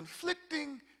 It's a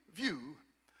conflicting view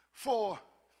for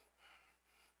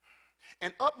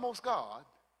an utmost God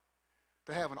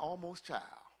to have an almost child.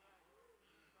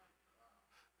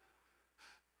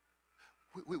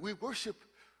 We worship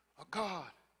a God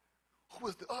who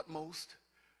is the utmost,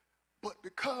 but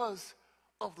because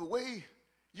of the way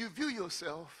you view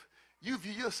yourself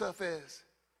as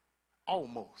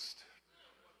almost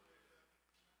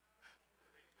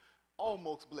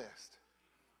blessed,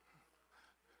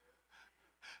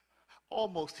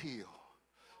 almost healed,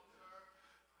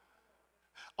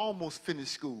 almost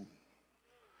finished school,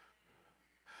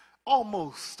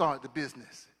 almost started the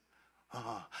business,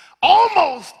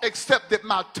 almost accepted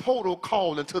my total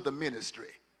call into the ministry.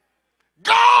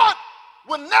 God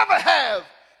will never have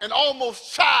an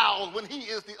almost child when he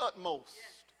is the utmost.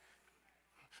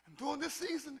 And during this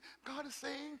season, God is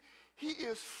saying he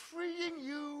is freeing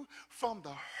you from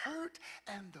the hurt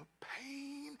and the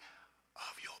pain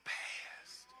of your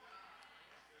past.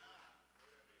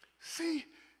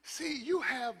 See, you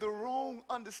have the wrong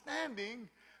understanding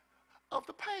of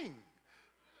the pain.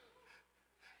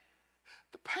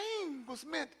 The pain was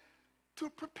meant to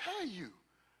prepare you,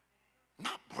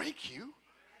 not break you.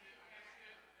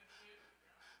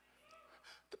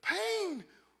 The pain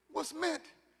was meant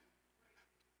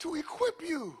to equip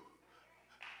you,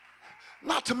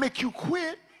 not to make you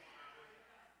quit.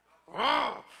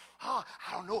 I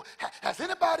don't know. Has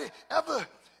anybody ever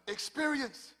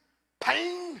experienced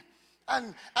pain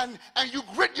and you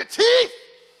grit your teeth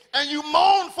and you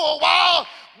moan for a while,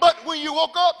 but when you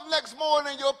woke up the next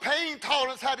morning, your pain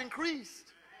tolerance had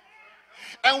increased?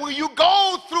 And when you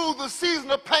go through the season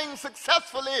of pain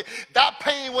successfully, that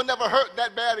pain will never hurt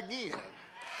that bad again.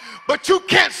 But you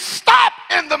can't stop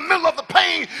in the middle of the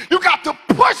pain. You got to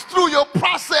push through your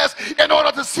process in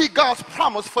order to see God's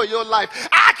promise for your life.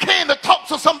 I came to talk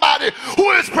to somebody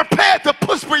who is prepared to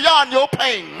push beyond your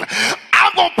pain.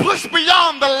 I'm going to push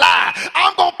beyond the lie.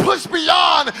 I'm going to push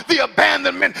beyond the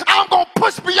abandonment. I'm going to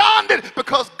push beyond it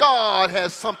because God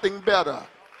has something better.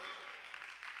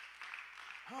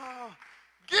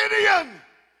 Gideon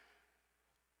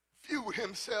viewed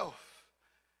himself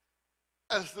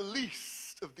as the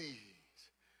least of these.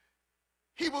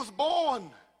 He was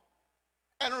born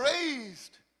and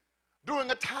raised during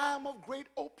a time of great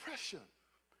oppression.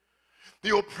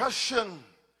 The oppression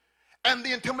and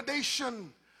the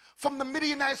intimidation from the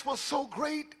Midianites was so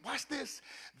great, watch this,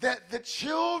 that the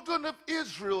children of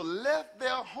Israel left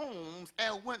their homes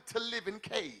and went to live in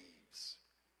caves.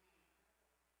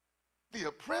 The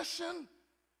oppression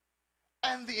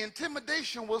and the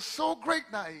intimidation was so great,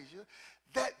 Naija,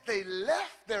 that they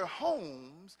left their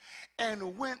homes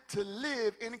and went to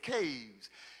live in caves.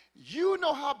 You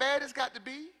know how bad it's got to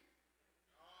be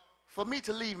for me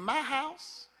to leave my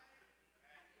house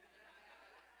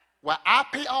where I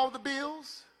pay all the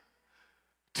bills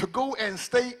to go and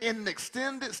stay in an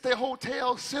extended stay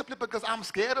hotel simply because I'm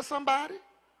scared of somebody?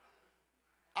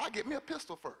 I'll get me a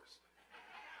pistol first.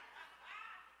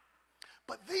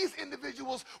 But these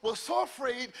individuals were so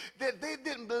afraid that they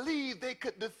didn't believe they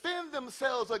could defend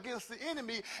themselves against the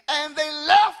enemy, and they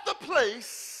left the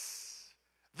place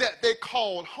that they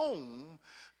called home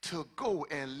to go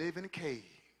and live in caves.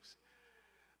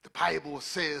 The Bible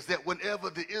says that whenever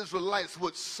the Israelites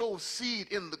would sow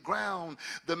seed in the ground,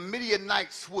 the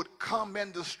Midianites would come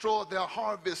and destroy their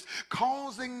harvest,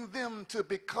 causing them to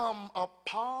become a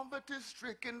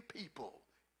poverty-stricken people.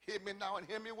 Hear me now and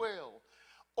hear me well.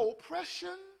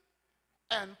 Oppression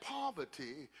and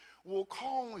poverty will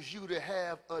cause you to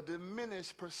have a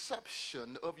diminished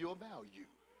perception of your value.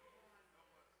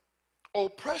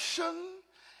 Oppression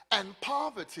and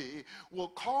poverty will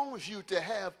cause you to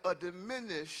have a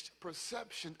diminished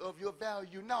perception of your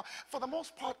value. Now, for the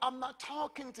most part, I'm not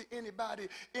talking to anybody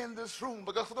in this room,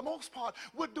 because for the most part,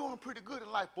 we're doing pretty good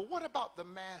in life. But what about the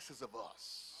masses of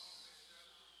us?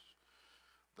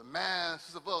 The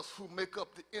masses of us who make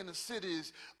up the inner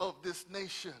cities of this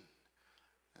nation.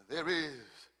 And there is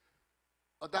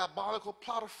a diabolical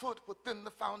plot afoot within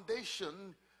the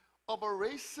foundation of a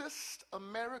racist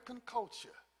American culture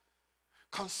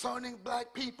concerning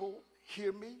black people.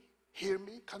 Hear me,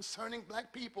 concerning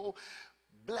black people.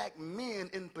 Black men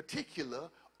in particular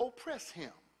oppress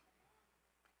him,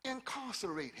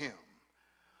 incarcerate him,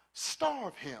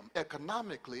 starve him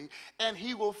economically, and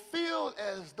he will feel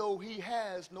as though he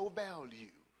has no value.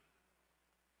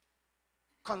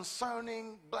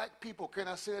 Concerning black people, can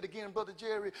I say it again, Brother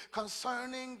Jerry?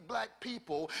 Concerning black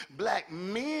people, black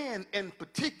men in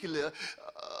particular,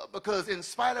 because in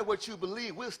spite of what you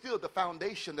believe, we're still the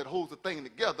foundation that holds the thing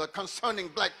together. Concerning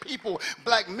black people,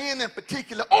 black men in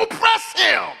particular, oppress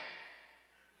him,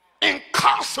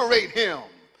 incarcerate him,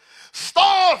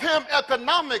 starve him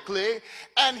economically,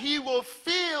 and he will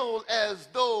feel as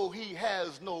though he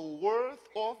has no worth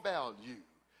or value.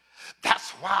 That's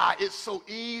why it's so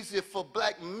easy for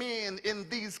black men in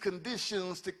these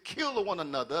conditions to kill one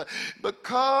another,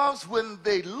 because when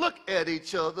they look at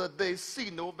each other, they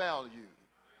see no value.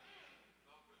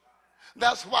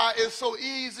 That's why it's so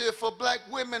easy for black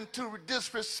women to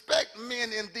disrespect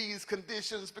men in these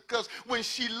conditions, because when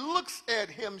she looks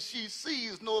at him, she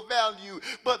sees no value.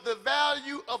 But the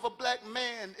value of a black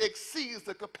man exceeds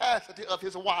the capacity of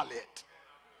his wallet.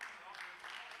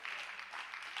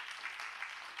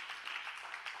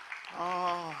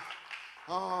 I'm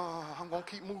going to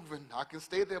keep moving. I can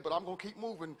stay there, but I'm going to keep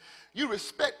moving. You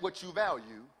respect what you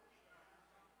value.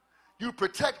 You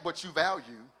protect what you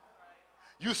value.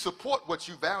 You support what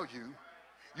you value.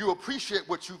 You appreciate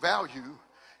what you value.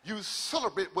 You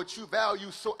celebrate what you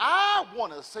value. So I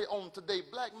want to say on today,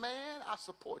 black man, I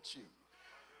support you.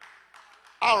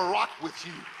 I rock with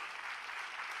you.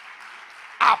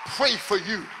 I pray for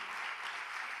you.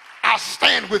 I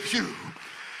stand with you.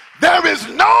 There is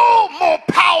no more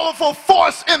powerful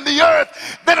force in the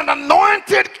earth than an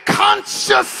anointed,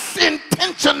 conscious,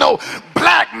 intentional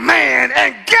black man.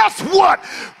 And guess what?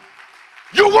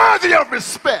 You're worthy of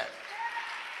respect.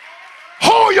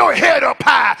 Hold your head up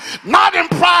high, not in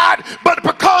pride, but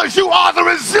because you are the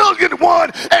resilient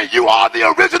one and you are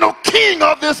the original king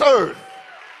of this earth.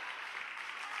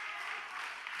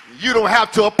 You don't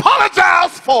have to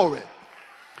apologize for it.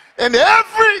 And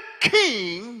every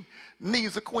king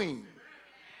needs a queen.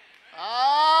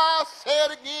 I'll say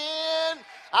it again.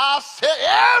 I'll say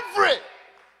every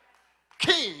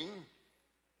king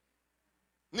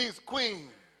needs a queen.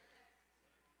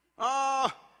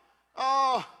 The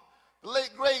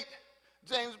late great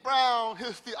James Brown,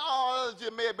 his theology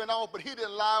may have been off, but he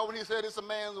didn't lie when he said it's a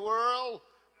man's world.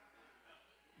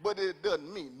 But it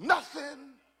doesn't mean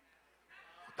nothing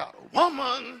without a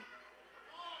woman.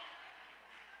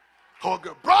 Oh,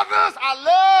 good brothers,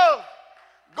 I love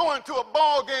going to a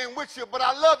ball game with you, but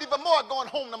I love even more going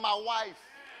home to my wife.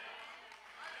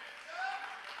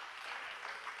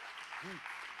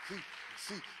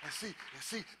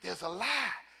 See, there's a lie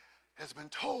that's been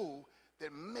told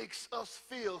that makes us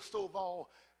feel so all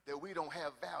that we don't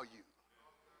have value.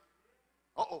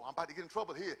 I'm about to get in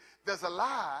trouble here. There's a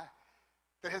lie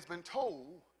that has been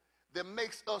told that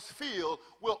makes us feel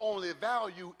we're only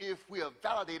value if we are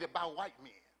validated by white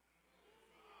men.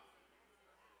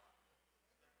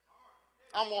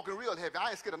 I'm walking real heavy.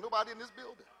 I ain't scared of nobody in this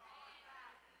building.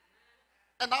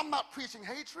 And I'm not preaching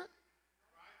hatred.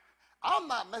 I'm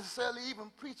not necessarily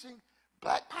even preaching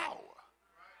black power.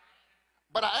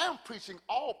 But I am preaching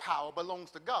all power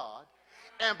belongs to God.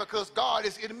 And because God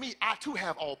is in me, I too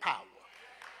have all power.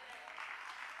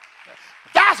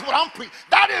 That's what I'm preaching.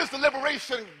 That is the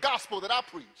liberation gospel that I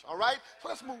preach. All right? So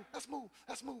let's move.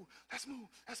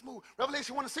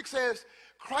 Revelation 1:6 says,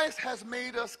 Christ has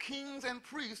made us kings and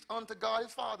priests unto God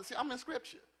his Father. See, I'm in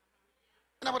scripture.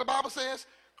 Isn't that what the Bible says?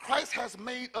 Christ has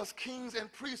made us kings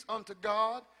and priests unto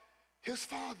God his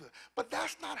Father. But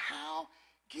that's not how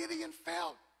Gideon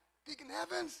felt, Deacon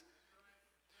Evans.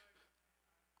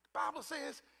 The Bible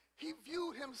says he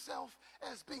viewed himself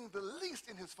as being the least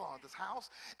in his father's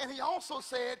house, and he also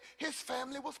said his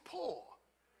family was poor.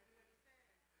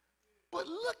 But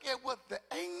look at what the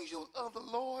angel of the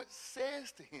Lord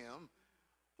says to him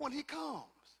when he comes.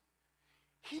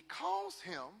 He calls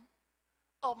him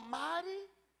a mighty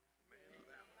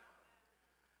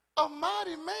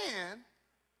man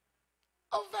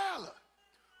of valor,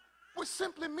 which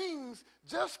simply means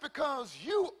just because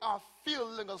you are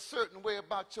feeling a certain way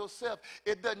about yourself,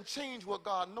 it doesn't change what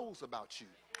God knows about you.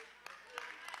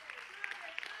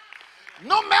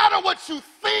 No matter what you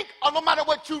think or no matter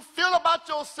what you feel about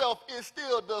yourself, it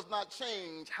still does not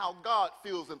change how God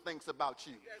feels and thinks about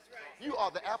you. You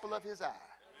are the apple of his eye.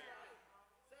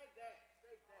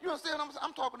 You understand what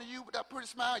I'm talking to you with that pretty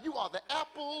smile? You are the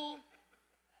apple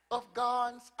of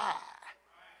God's eye.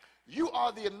 You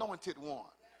are the anointed one.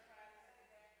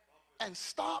 And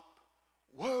stop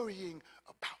worrying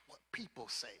about what people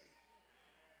say.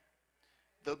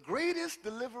 The greatest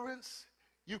deliverance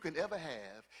you can ever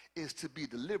have is to be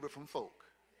delivered from folk.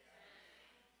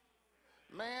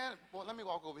 Man, boy, let me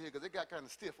walk over here because it got kind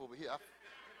of stiff over here. Let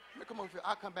me come over here.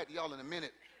 I'll come back to y'all in a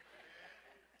minute.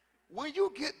 When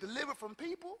you get delivered from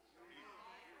people,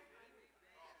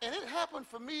 and it happened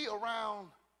for me around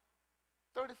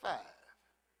 35,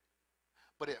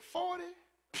 but at 40,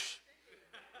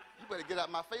 you better get out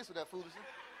my face with that foolishness.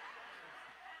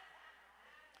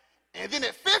 And then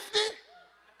at 50,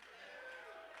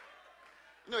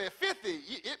 at 50,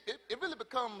 it really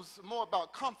becomes more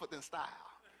about comfort than style.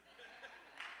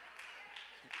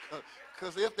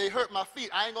 Because if they hurt my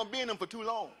feet, I ain't going to be in them for too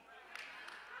long.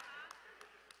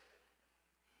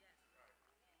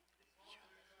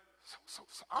 So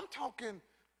I'm talking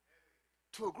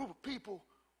to a group of people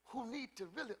who need to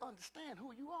really understand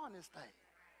who you are in this thing.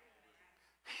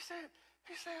 He said,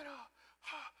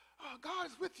 God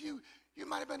is with you. You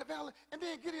might have been in the valley. And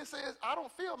then Gideon says, I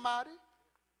don't feel mighty.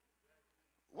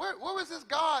 Where is this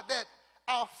God that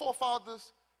our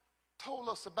forefathers told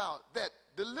us about, that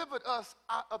delivered us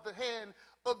out of the hand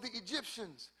of the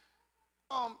Egyptians?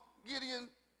 Gideon,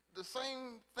 the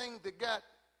same thing that got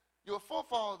your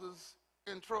forefathers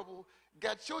in trouble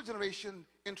got your generation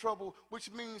in trouble,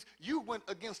 which means you went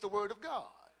against the word of God.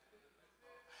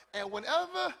 And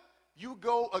whenever you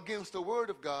go against the word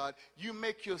of God, you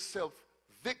make yourself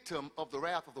victim of the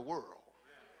wrath of the world.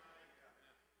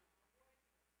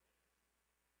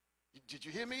 Did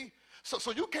you hear me?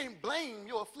 So you can't blame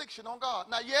your affliction on God.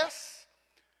 Now, yes,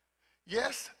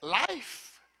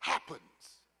 life happens.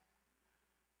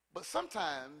 But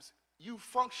sometimes you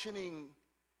functioning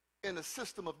in a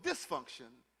system of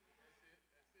dysfunction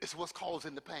is what's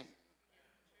causing the pain.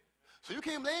 So you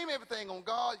can't blame everything on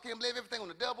God. You can't blame everything on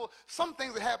the devil. Some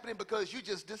things are happening because you're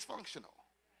just dysfunctional.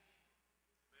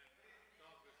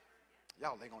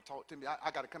 Y'all ain't gonna talk to me. I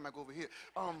gotta come back over here.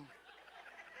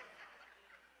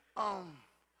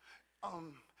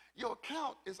 Your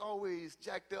account is always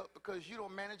jacked up because you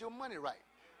don't manage your money right.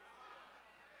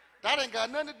 That ain't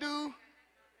got nothing to do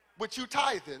with you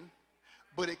tithing,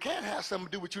 but it can have something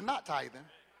to do with you not tithing.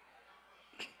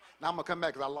 Now I'm gonna come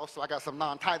back because I got some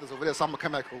non-tithers over there, so I'm gonna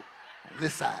come back on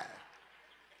this side.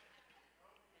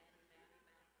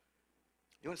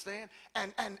 You understand?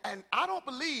 And I don't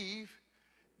believe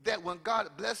that when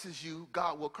God blesses you,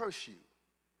 God will curse you.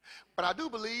 But I do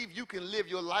believe you can live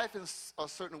your life in a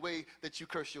certain way that you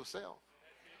curse yourself.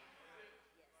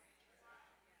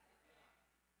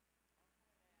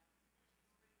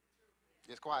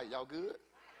 It's quiet. Y'all good?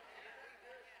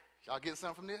 Y'all getting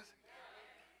something from this?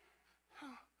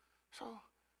 So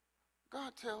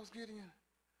God tells Gideon,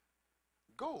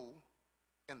 go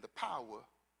in the power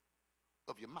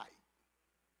of your might.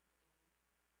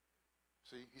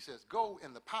 See, he says, go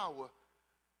in the power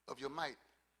of your might.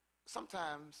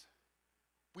 Sometimes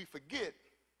we forget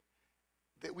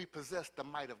that we possess the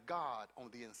might of God on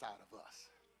the inside of us.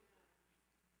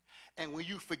 And when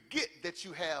you forget that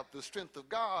you have the strength of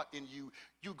God in you,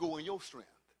 you go in your strength.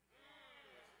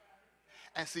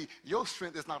 And see, your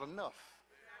strength is not enough.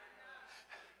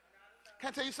 Can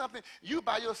I tell you something? You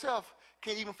by yourself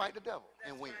can't even fight the devil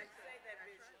and win.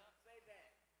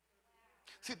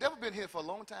 See, the devil been here for a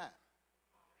long time.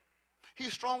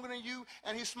 He's stronger than you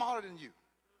and he's smarter than you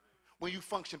when you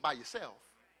function by yourself.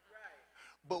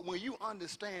 But when you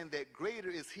understand that greater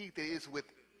is he that is with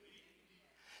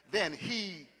than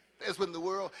he that is within the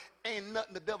world, ain't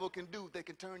nothing the devil can do that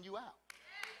can turn you out.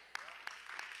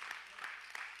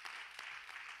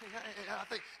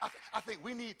 I think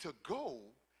we need to go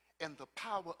in the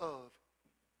power of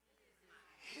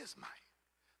his might.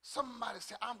 Somebody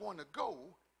say, I'm going to go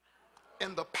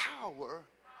in the power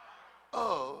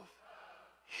of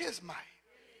his might.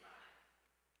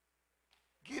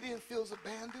 Gideon feels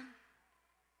abandoned.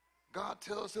 God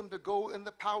tells him to go in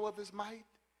the power of his might.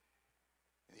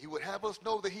 And he would have us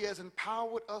know that he has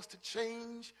empowered us to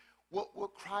change what we're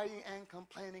crying and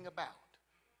complaining about.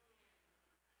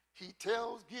 He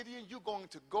tells Gideon, you're going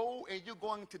to go and you're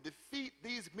going to defeat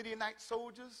these Midianite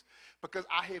soldiers because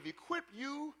I have equipped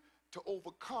you to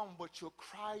overcome what you're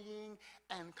crying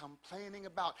and complaining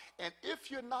about. And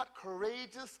if you're not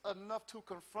courageous enough to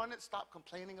confront it, stop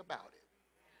complaining about it.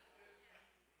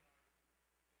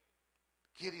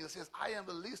 Gideon says, I am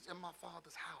the least in my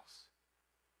father's house.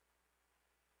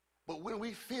 But when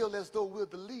we feel as though we're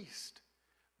the least,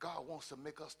 God wants to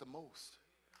make us the most.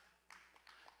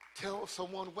 Tell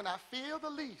someone, when I feel the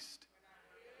least,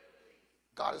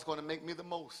 God is going to make me the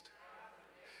most.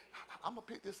 I'm going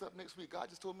to pick this up next week. God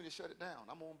just told me to shut it down.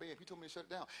 I'm on bed. He told me to shut it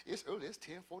down. It's early. It's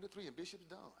 10:43 and Bishop's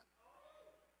done.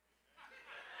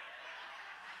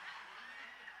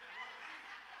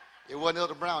 It wasn't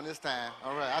Elder Brown this time.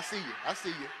 All right, I see you. I see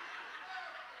you.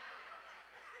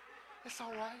 It's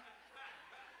all right.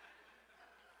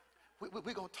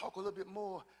 We're going to talk a little bit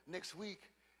more next week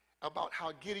about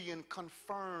how Gideon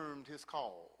confirmed his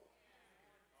call.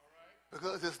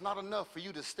 Because it's not enough for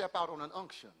you to step out on an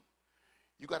unction.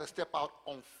 You got to step out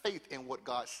on faith in what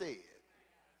God said.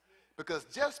 Because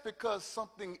just because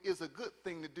something is a good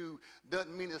thing to do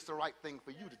doesn't mean it's the right thing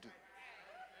for you to do.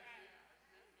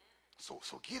 So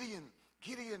Gideon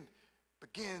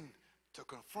began to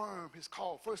confirm his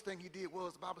call. First thing he did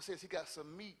was, the Bible says he got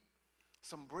some meat,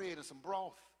 some bread, and some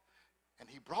broth. And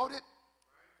he brought it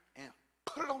and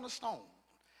put it on the stone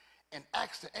and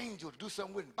asked the angel to do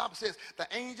something with it. The Bible says the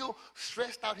angel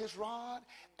stretched out his rod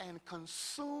and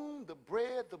consumed the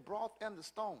bread, the broth, and the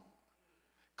stone,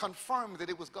 confirming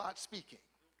that it was God speaking.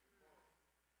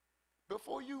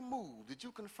 Before you moved, did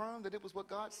you confirm that it was what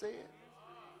God said?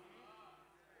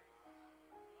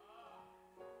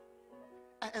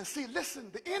 And see, listen,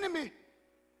 the enemy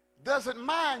doesn't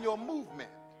mind your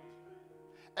movement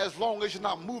as long as you're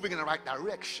not moving in the right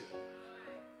direction.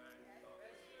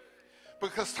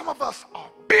 Because some of us are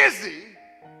busy,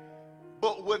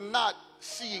 but we're not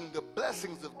seeing the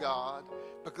blessings of God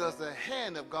because the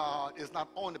hand of God is not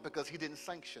on it because he didn't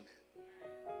sanction it.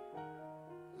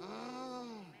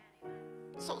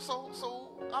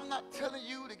 So I'm not telling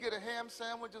you to get a ham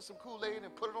sandwich or some Kool-Aid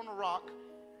and put it on a rock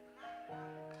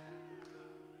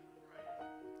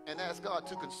and ask God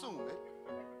to consume it.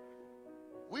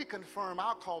 We confirm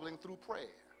our calling through prayer.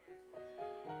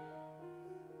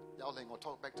 Y'all ain't gonna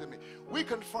talk back to me. We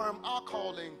confirm our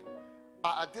calling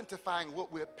by identifying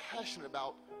what we're passionate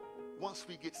about once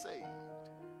we get saved.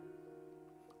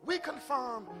 We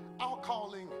confirm our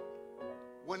calling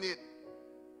when it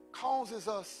causes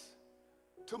us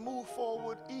to move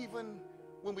forward even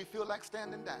when we feel like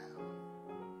standing down.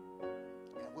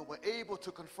 And when we're able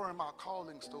to confirm our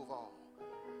callings to all,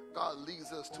 God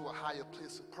leads us to a higher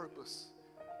place of purpose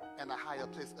and a higher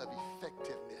place of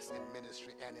effectiveness in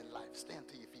ministry and in life. Stand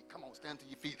to your feet. Come on, stand to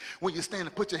your feet. When you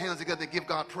stand, put your hands together and give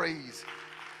God praise.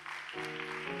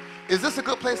 Is this a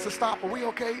good place to stop? Are we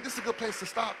okay? This is a good place to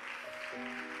stop.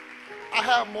 I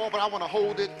have more, but I want to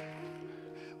hold it.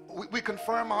 We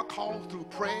confirm our call through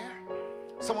prayer.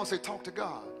 Someone say, talk to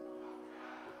God.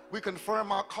 We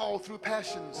confirm our call through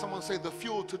passion. Someone say, the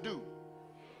fuel to do.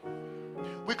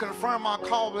 We confirm our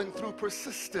calling through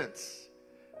persistence,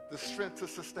 the strength to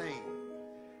sustain.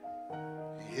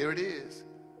 And here it is.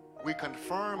 We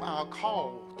confirm our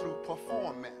call through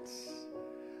performance,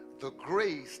 the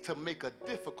grace to make a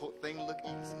difficult thing look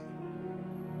easy.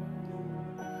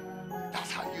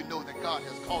 That's how you know that God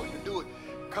has called you to do it,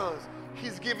 because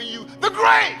He's giving you the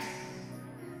grace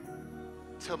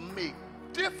to make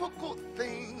difficult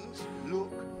things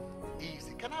look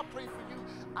easy. Can I pray for you?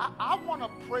 I want to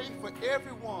pray for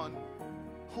everyone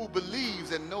who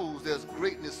believes and knows there's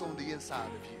greatness on the inside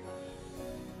of you.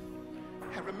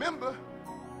 And remember,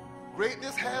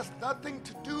 greatness has nothing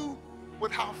to do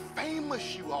with how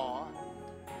famous you are,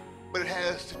 but it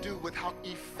has to do with how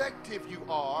effective you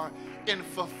are in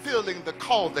fulfilling the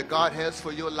call that God has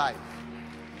for your life.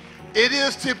 It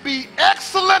is to be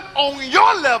excellent on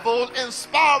your level,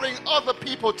 inspiring other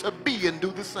people to be and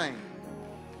do the same.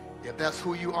 If that's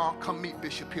who you are, come meet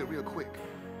Bishop here real quick.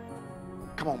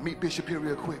 Come on, meet Bishop here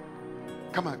real quick.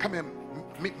 Come on, come in,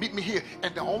 meet me here.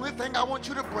 And the only thing I want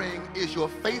you to bring is your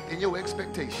faith and your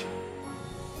expectation.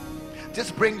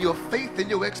 Just bring your faith and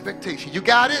your expectation. You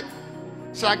got it?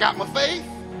 So I got my faith,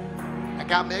 I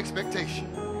got my expectation.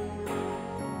 I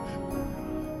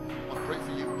want to pray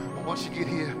for you. But once you get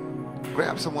here,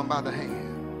 grab someone by the hand.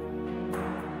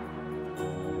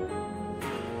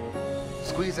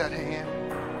 Squeeze that hand.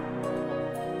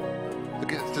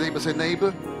 Look at the neighbor, say,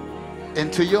 neighbor,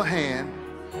 into your hand,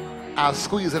 I'll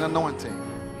squeeze an anointing.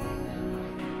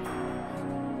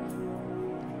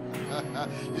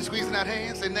 You squeezing that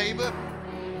hand, say, neighbor,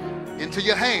 into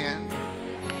your hand,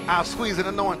 I'll squeeze an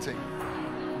anointing.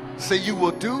 Say, you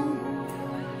will do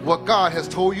what God has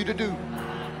told you to do.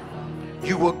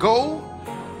 You will go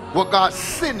what God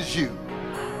sends you.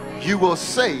 You will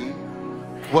say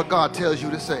what God tells you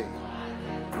to say.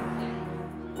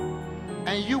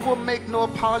 And you will make no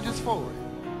apologies for it.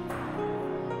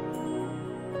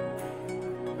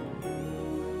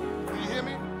 Do you hear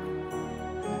me?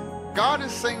 God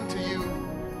is saying to you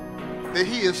that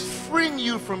he is freeing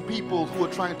you from people who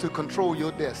are trying to control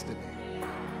your destiny.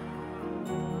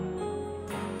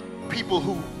 People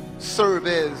who serve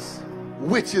as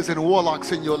witches and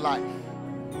warlocks in your life.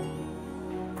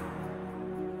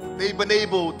 They've been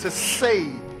able to say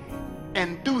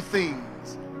and do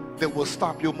things that will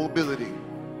stop your mobility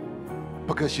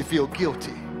because you feel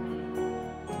guilty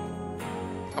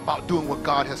about doing what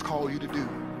God has called you to do.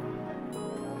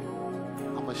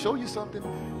 I'm going to show you something.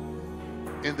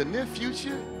 In the near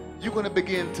future, you're going to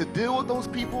begin to deal with those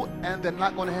people and they're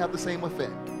not going to have the same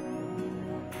effect.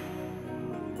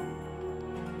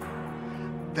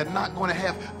 They're not going to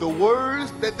have the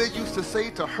words that they used to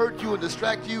say to hurt you and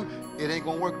distract you. It ain't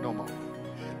going to work no more.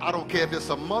 I don't care if it's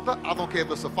a mother, I don't care if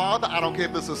it's a father, I don't care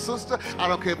if it's a sister, I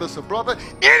don't care if it's a brother.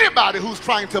 Anybody who's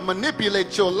trying to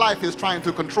manipulate your life is trying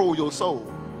to control your soul.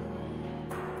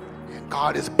 And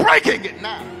God is breaking it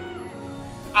now.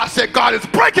 I said, God is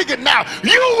breaking it now.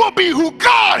 You will be who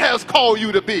God has called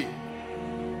you to be.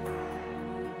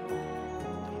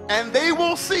 And they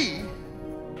will see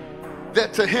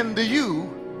that to hinder you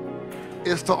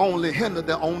is to only hinder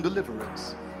their own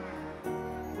deliverance.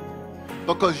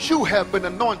 Because you have been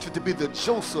anointed to be the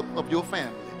Joseph of your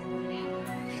family.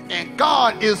 And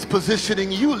God is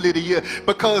positioning you, Lydia,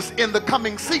 because in the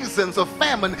coming seasons of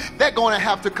famine, they're going to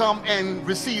have to come and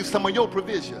receive some of your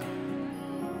provision.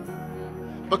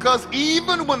 Because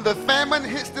even when the famine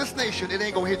hits this nation, it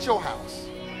ain't going to hit your house.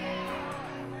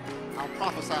 I'll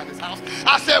prophesy in this house.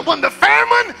 I said, when the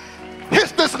famine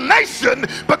hits this nation,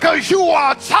 because you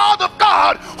are a child of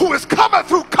God who is coming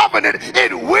through covenant,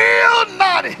 it will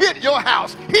not hit your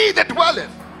house. He that dwelleth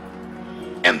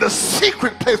in the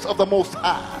secret place of the Most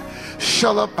High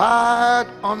shall abide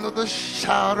under the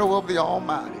shadow of the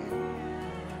Almighty.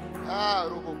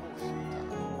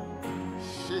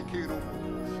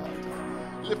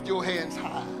 Lift your hands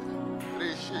high.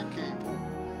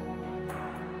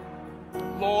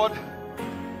 Lord,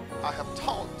 I have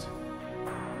taught,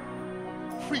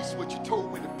 preached what you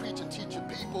told me to preach and teach your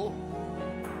people.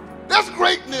 There's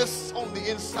greatness on the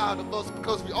inside of us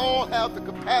because we all have the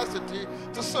capacity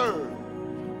to serve.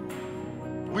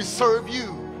 We serve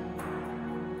you.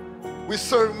 We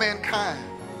serve mankind.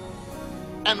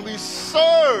 And we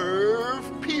serve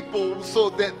people so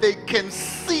that they can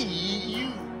see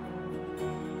you.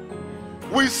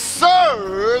 We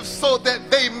serve so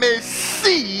that they may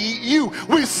see you.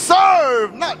 We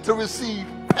serve not to receive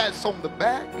pats on the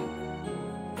back,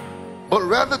 but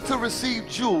rather to receive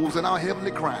jewels in our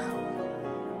heavenly crown.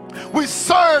 We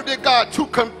serve, dear God, to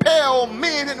compel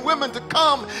men and women to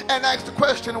come and ask the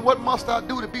question, what must I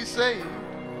do to be saved?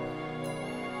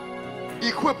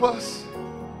 Equip us,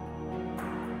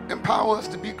 empower us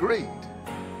to be great,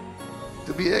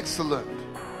 to be excellent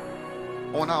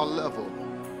on our level,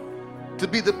 to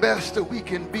be the best that we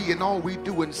can be in all we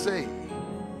do and say,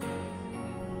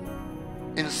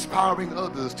 inspiring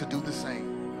others to do the same.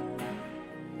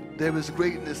 There is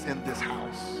greatness in this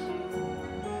house.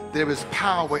 There is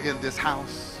power in this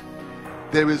house.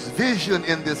 There is vision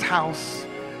in this house.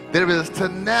 There is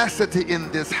tenacity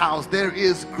in this house. There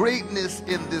is greatness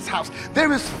in this house.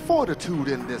 There is fortitude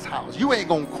in this house. You ain't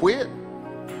gonna quit.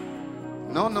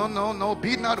 No, no, no, no.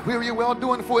 Be not weary well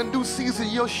doing, for in due season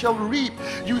you shall reap.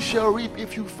 You shall reap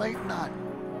if you faint not.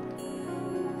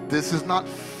 This is not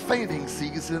fainting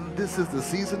season. This is the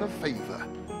season of favor.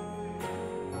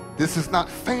 This is not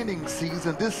fainting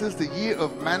season. This is the year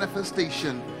of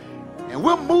manifestation. And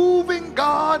we're moving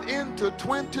God into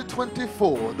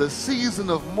 2024, the season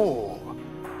of more,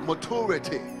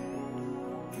 maturity,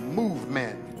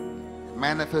 movement,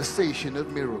 manifestation of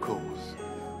miracles.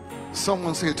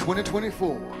 Someone say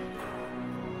 2024,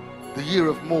 the year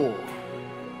of more,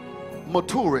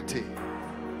 maturity,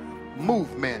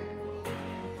 movement,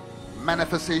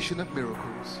 manifestation of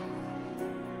miracles.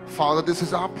 Father, this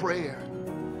is our prayer.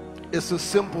 It's a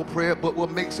simple prayer, but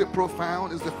what makes it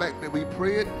profound is the fact that we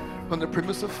pray it from the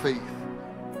premise of faith,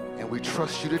 and we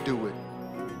trust you to do it.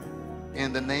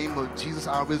 In the name of Jesus,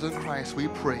 our risen Christ, we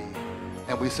pray,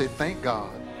 and we say thank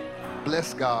God,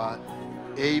 bless God,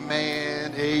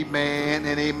 amen, amen,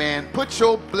 and amen. Put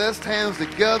your blessed hands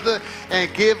together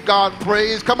and give God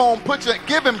praise. Come on,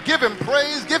 give him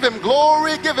praise, give him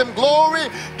glory, give him glory,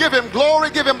 give him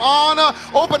glory, give him honor.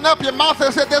 Open up your mouth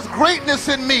and say, there's greatness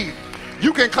in me.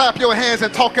 You can clap your hands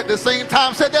and talk at the same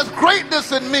time. Say, there's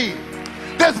greatness in me.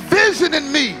 There's vision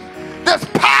in me. There's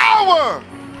power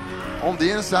on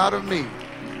the inside of me.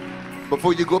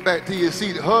 Before you go back to your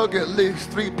seat, hug at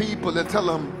least 3 people and tell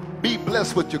them, be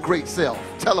blessed with your great self.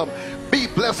 Tell them, be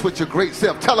blessed with your great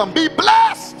self. Tell them, be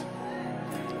blessed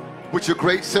with your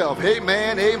great self.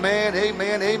 Amen, amen,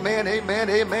 amen, amen, amen,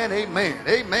 amen, amen,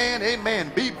 amen,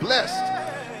 amen. Be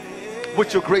blessed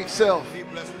with your great self.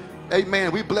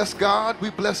 Amen. We bless God.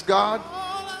 We bless God.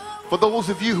 For those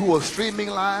of you who are streaming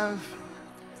live,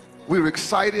 we're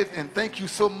excited and thank you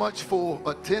so much for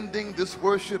attending this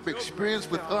worship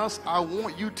experience with us. I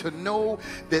want you to know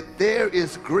that there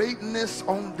is greatness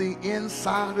on the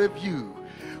inside of you.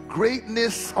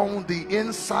 Greatness on the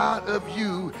inside of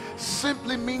you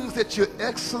simply means that you're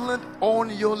excellent on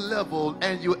your level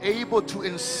and you're able to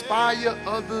inspire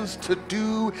others to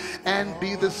do and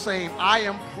be the same. I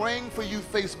am praying for you,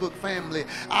 Facebook family.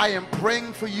 I am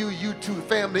praying for you, YouTube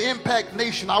family. Impact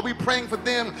Nation, are we praying for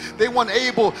them? They weren't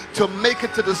able to make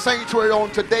it to the sanctuary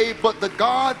on today, but the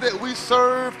God that we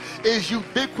serve is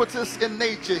ubiquitous in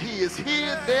nature. He is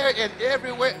here, there, and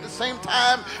everywhere at the same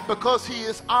time because he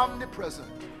is omnipresent.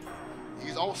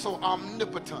 He's also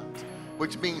omnipotent,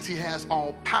 which means he has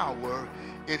all power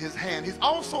in his hand. He's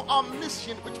also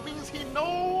omniscient, which means he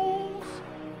knows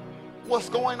what's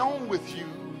going on with you,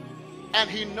 and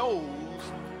he knows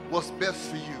what's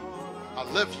best for you. I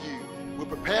love you. We're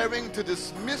preparing to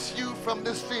dismiss you from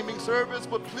this streaming service,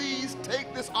 but please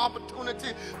take this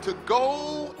opportunity to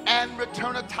go and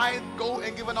return a tithe, go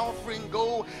and give an offering,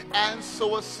 go and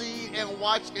sow a seed and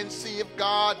watch and see if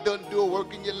God doesn't do a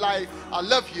work in your life. I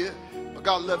love you, but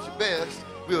God loves you best.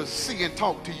 We'll see and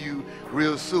talk to you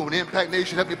real soon. Impact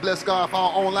Nation, help me bless God for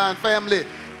our online family.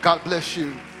 God bless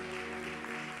you.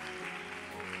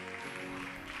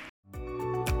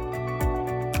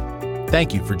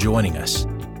 Thank you for joining us.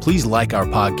 Please like our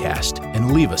podcast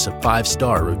and leave us a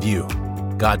 5-star review.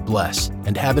 God bless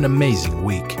and have an amazing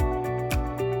week.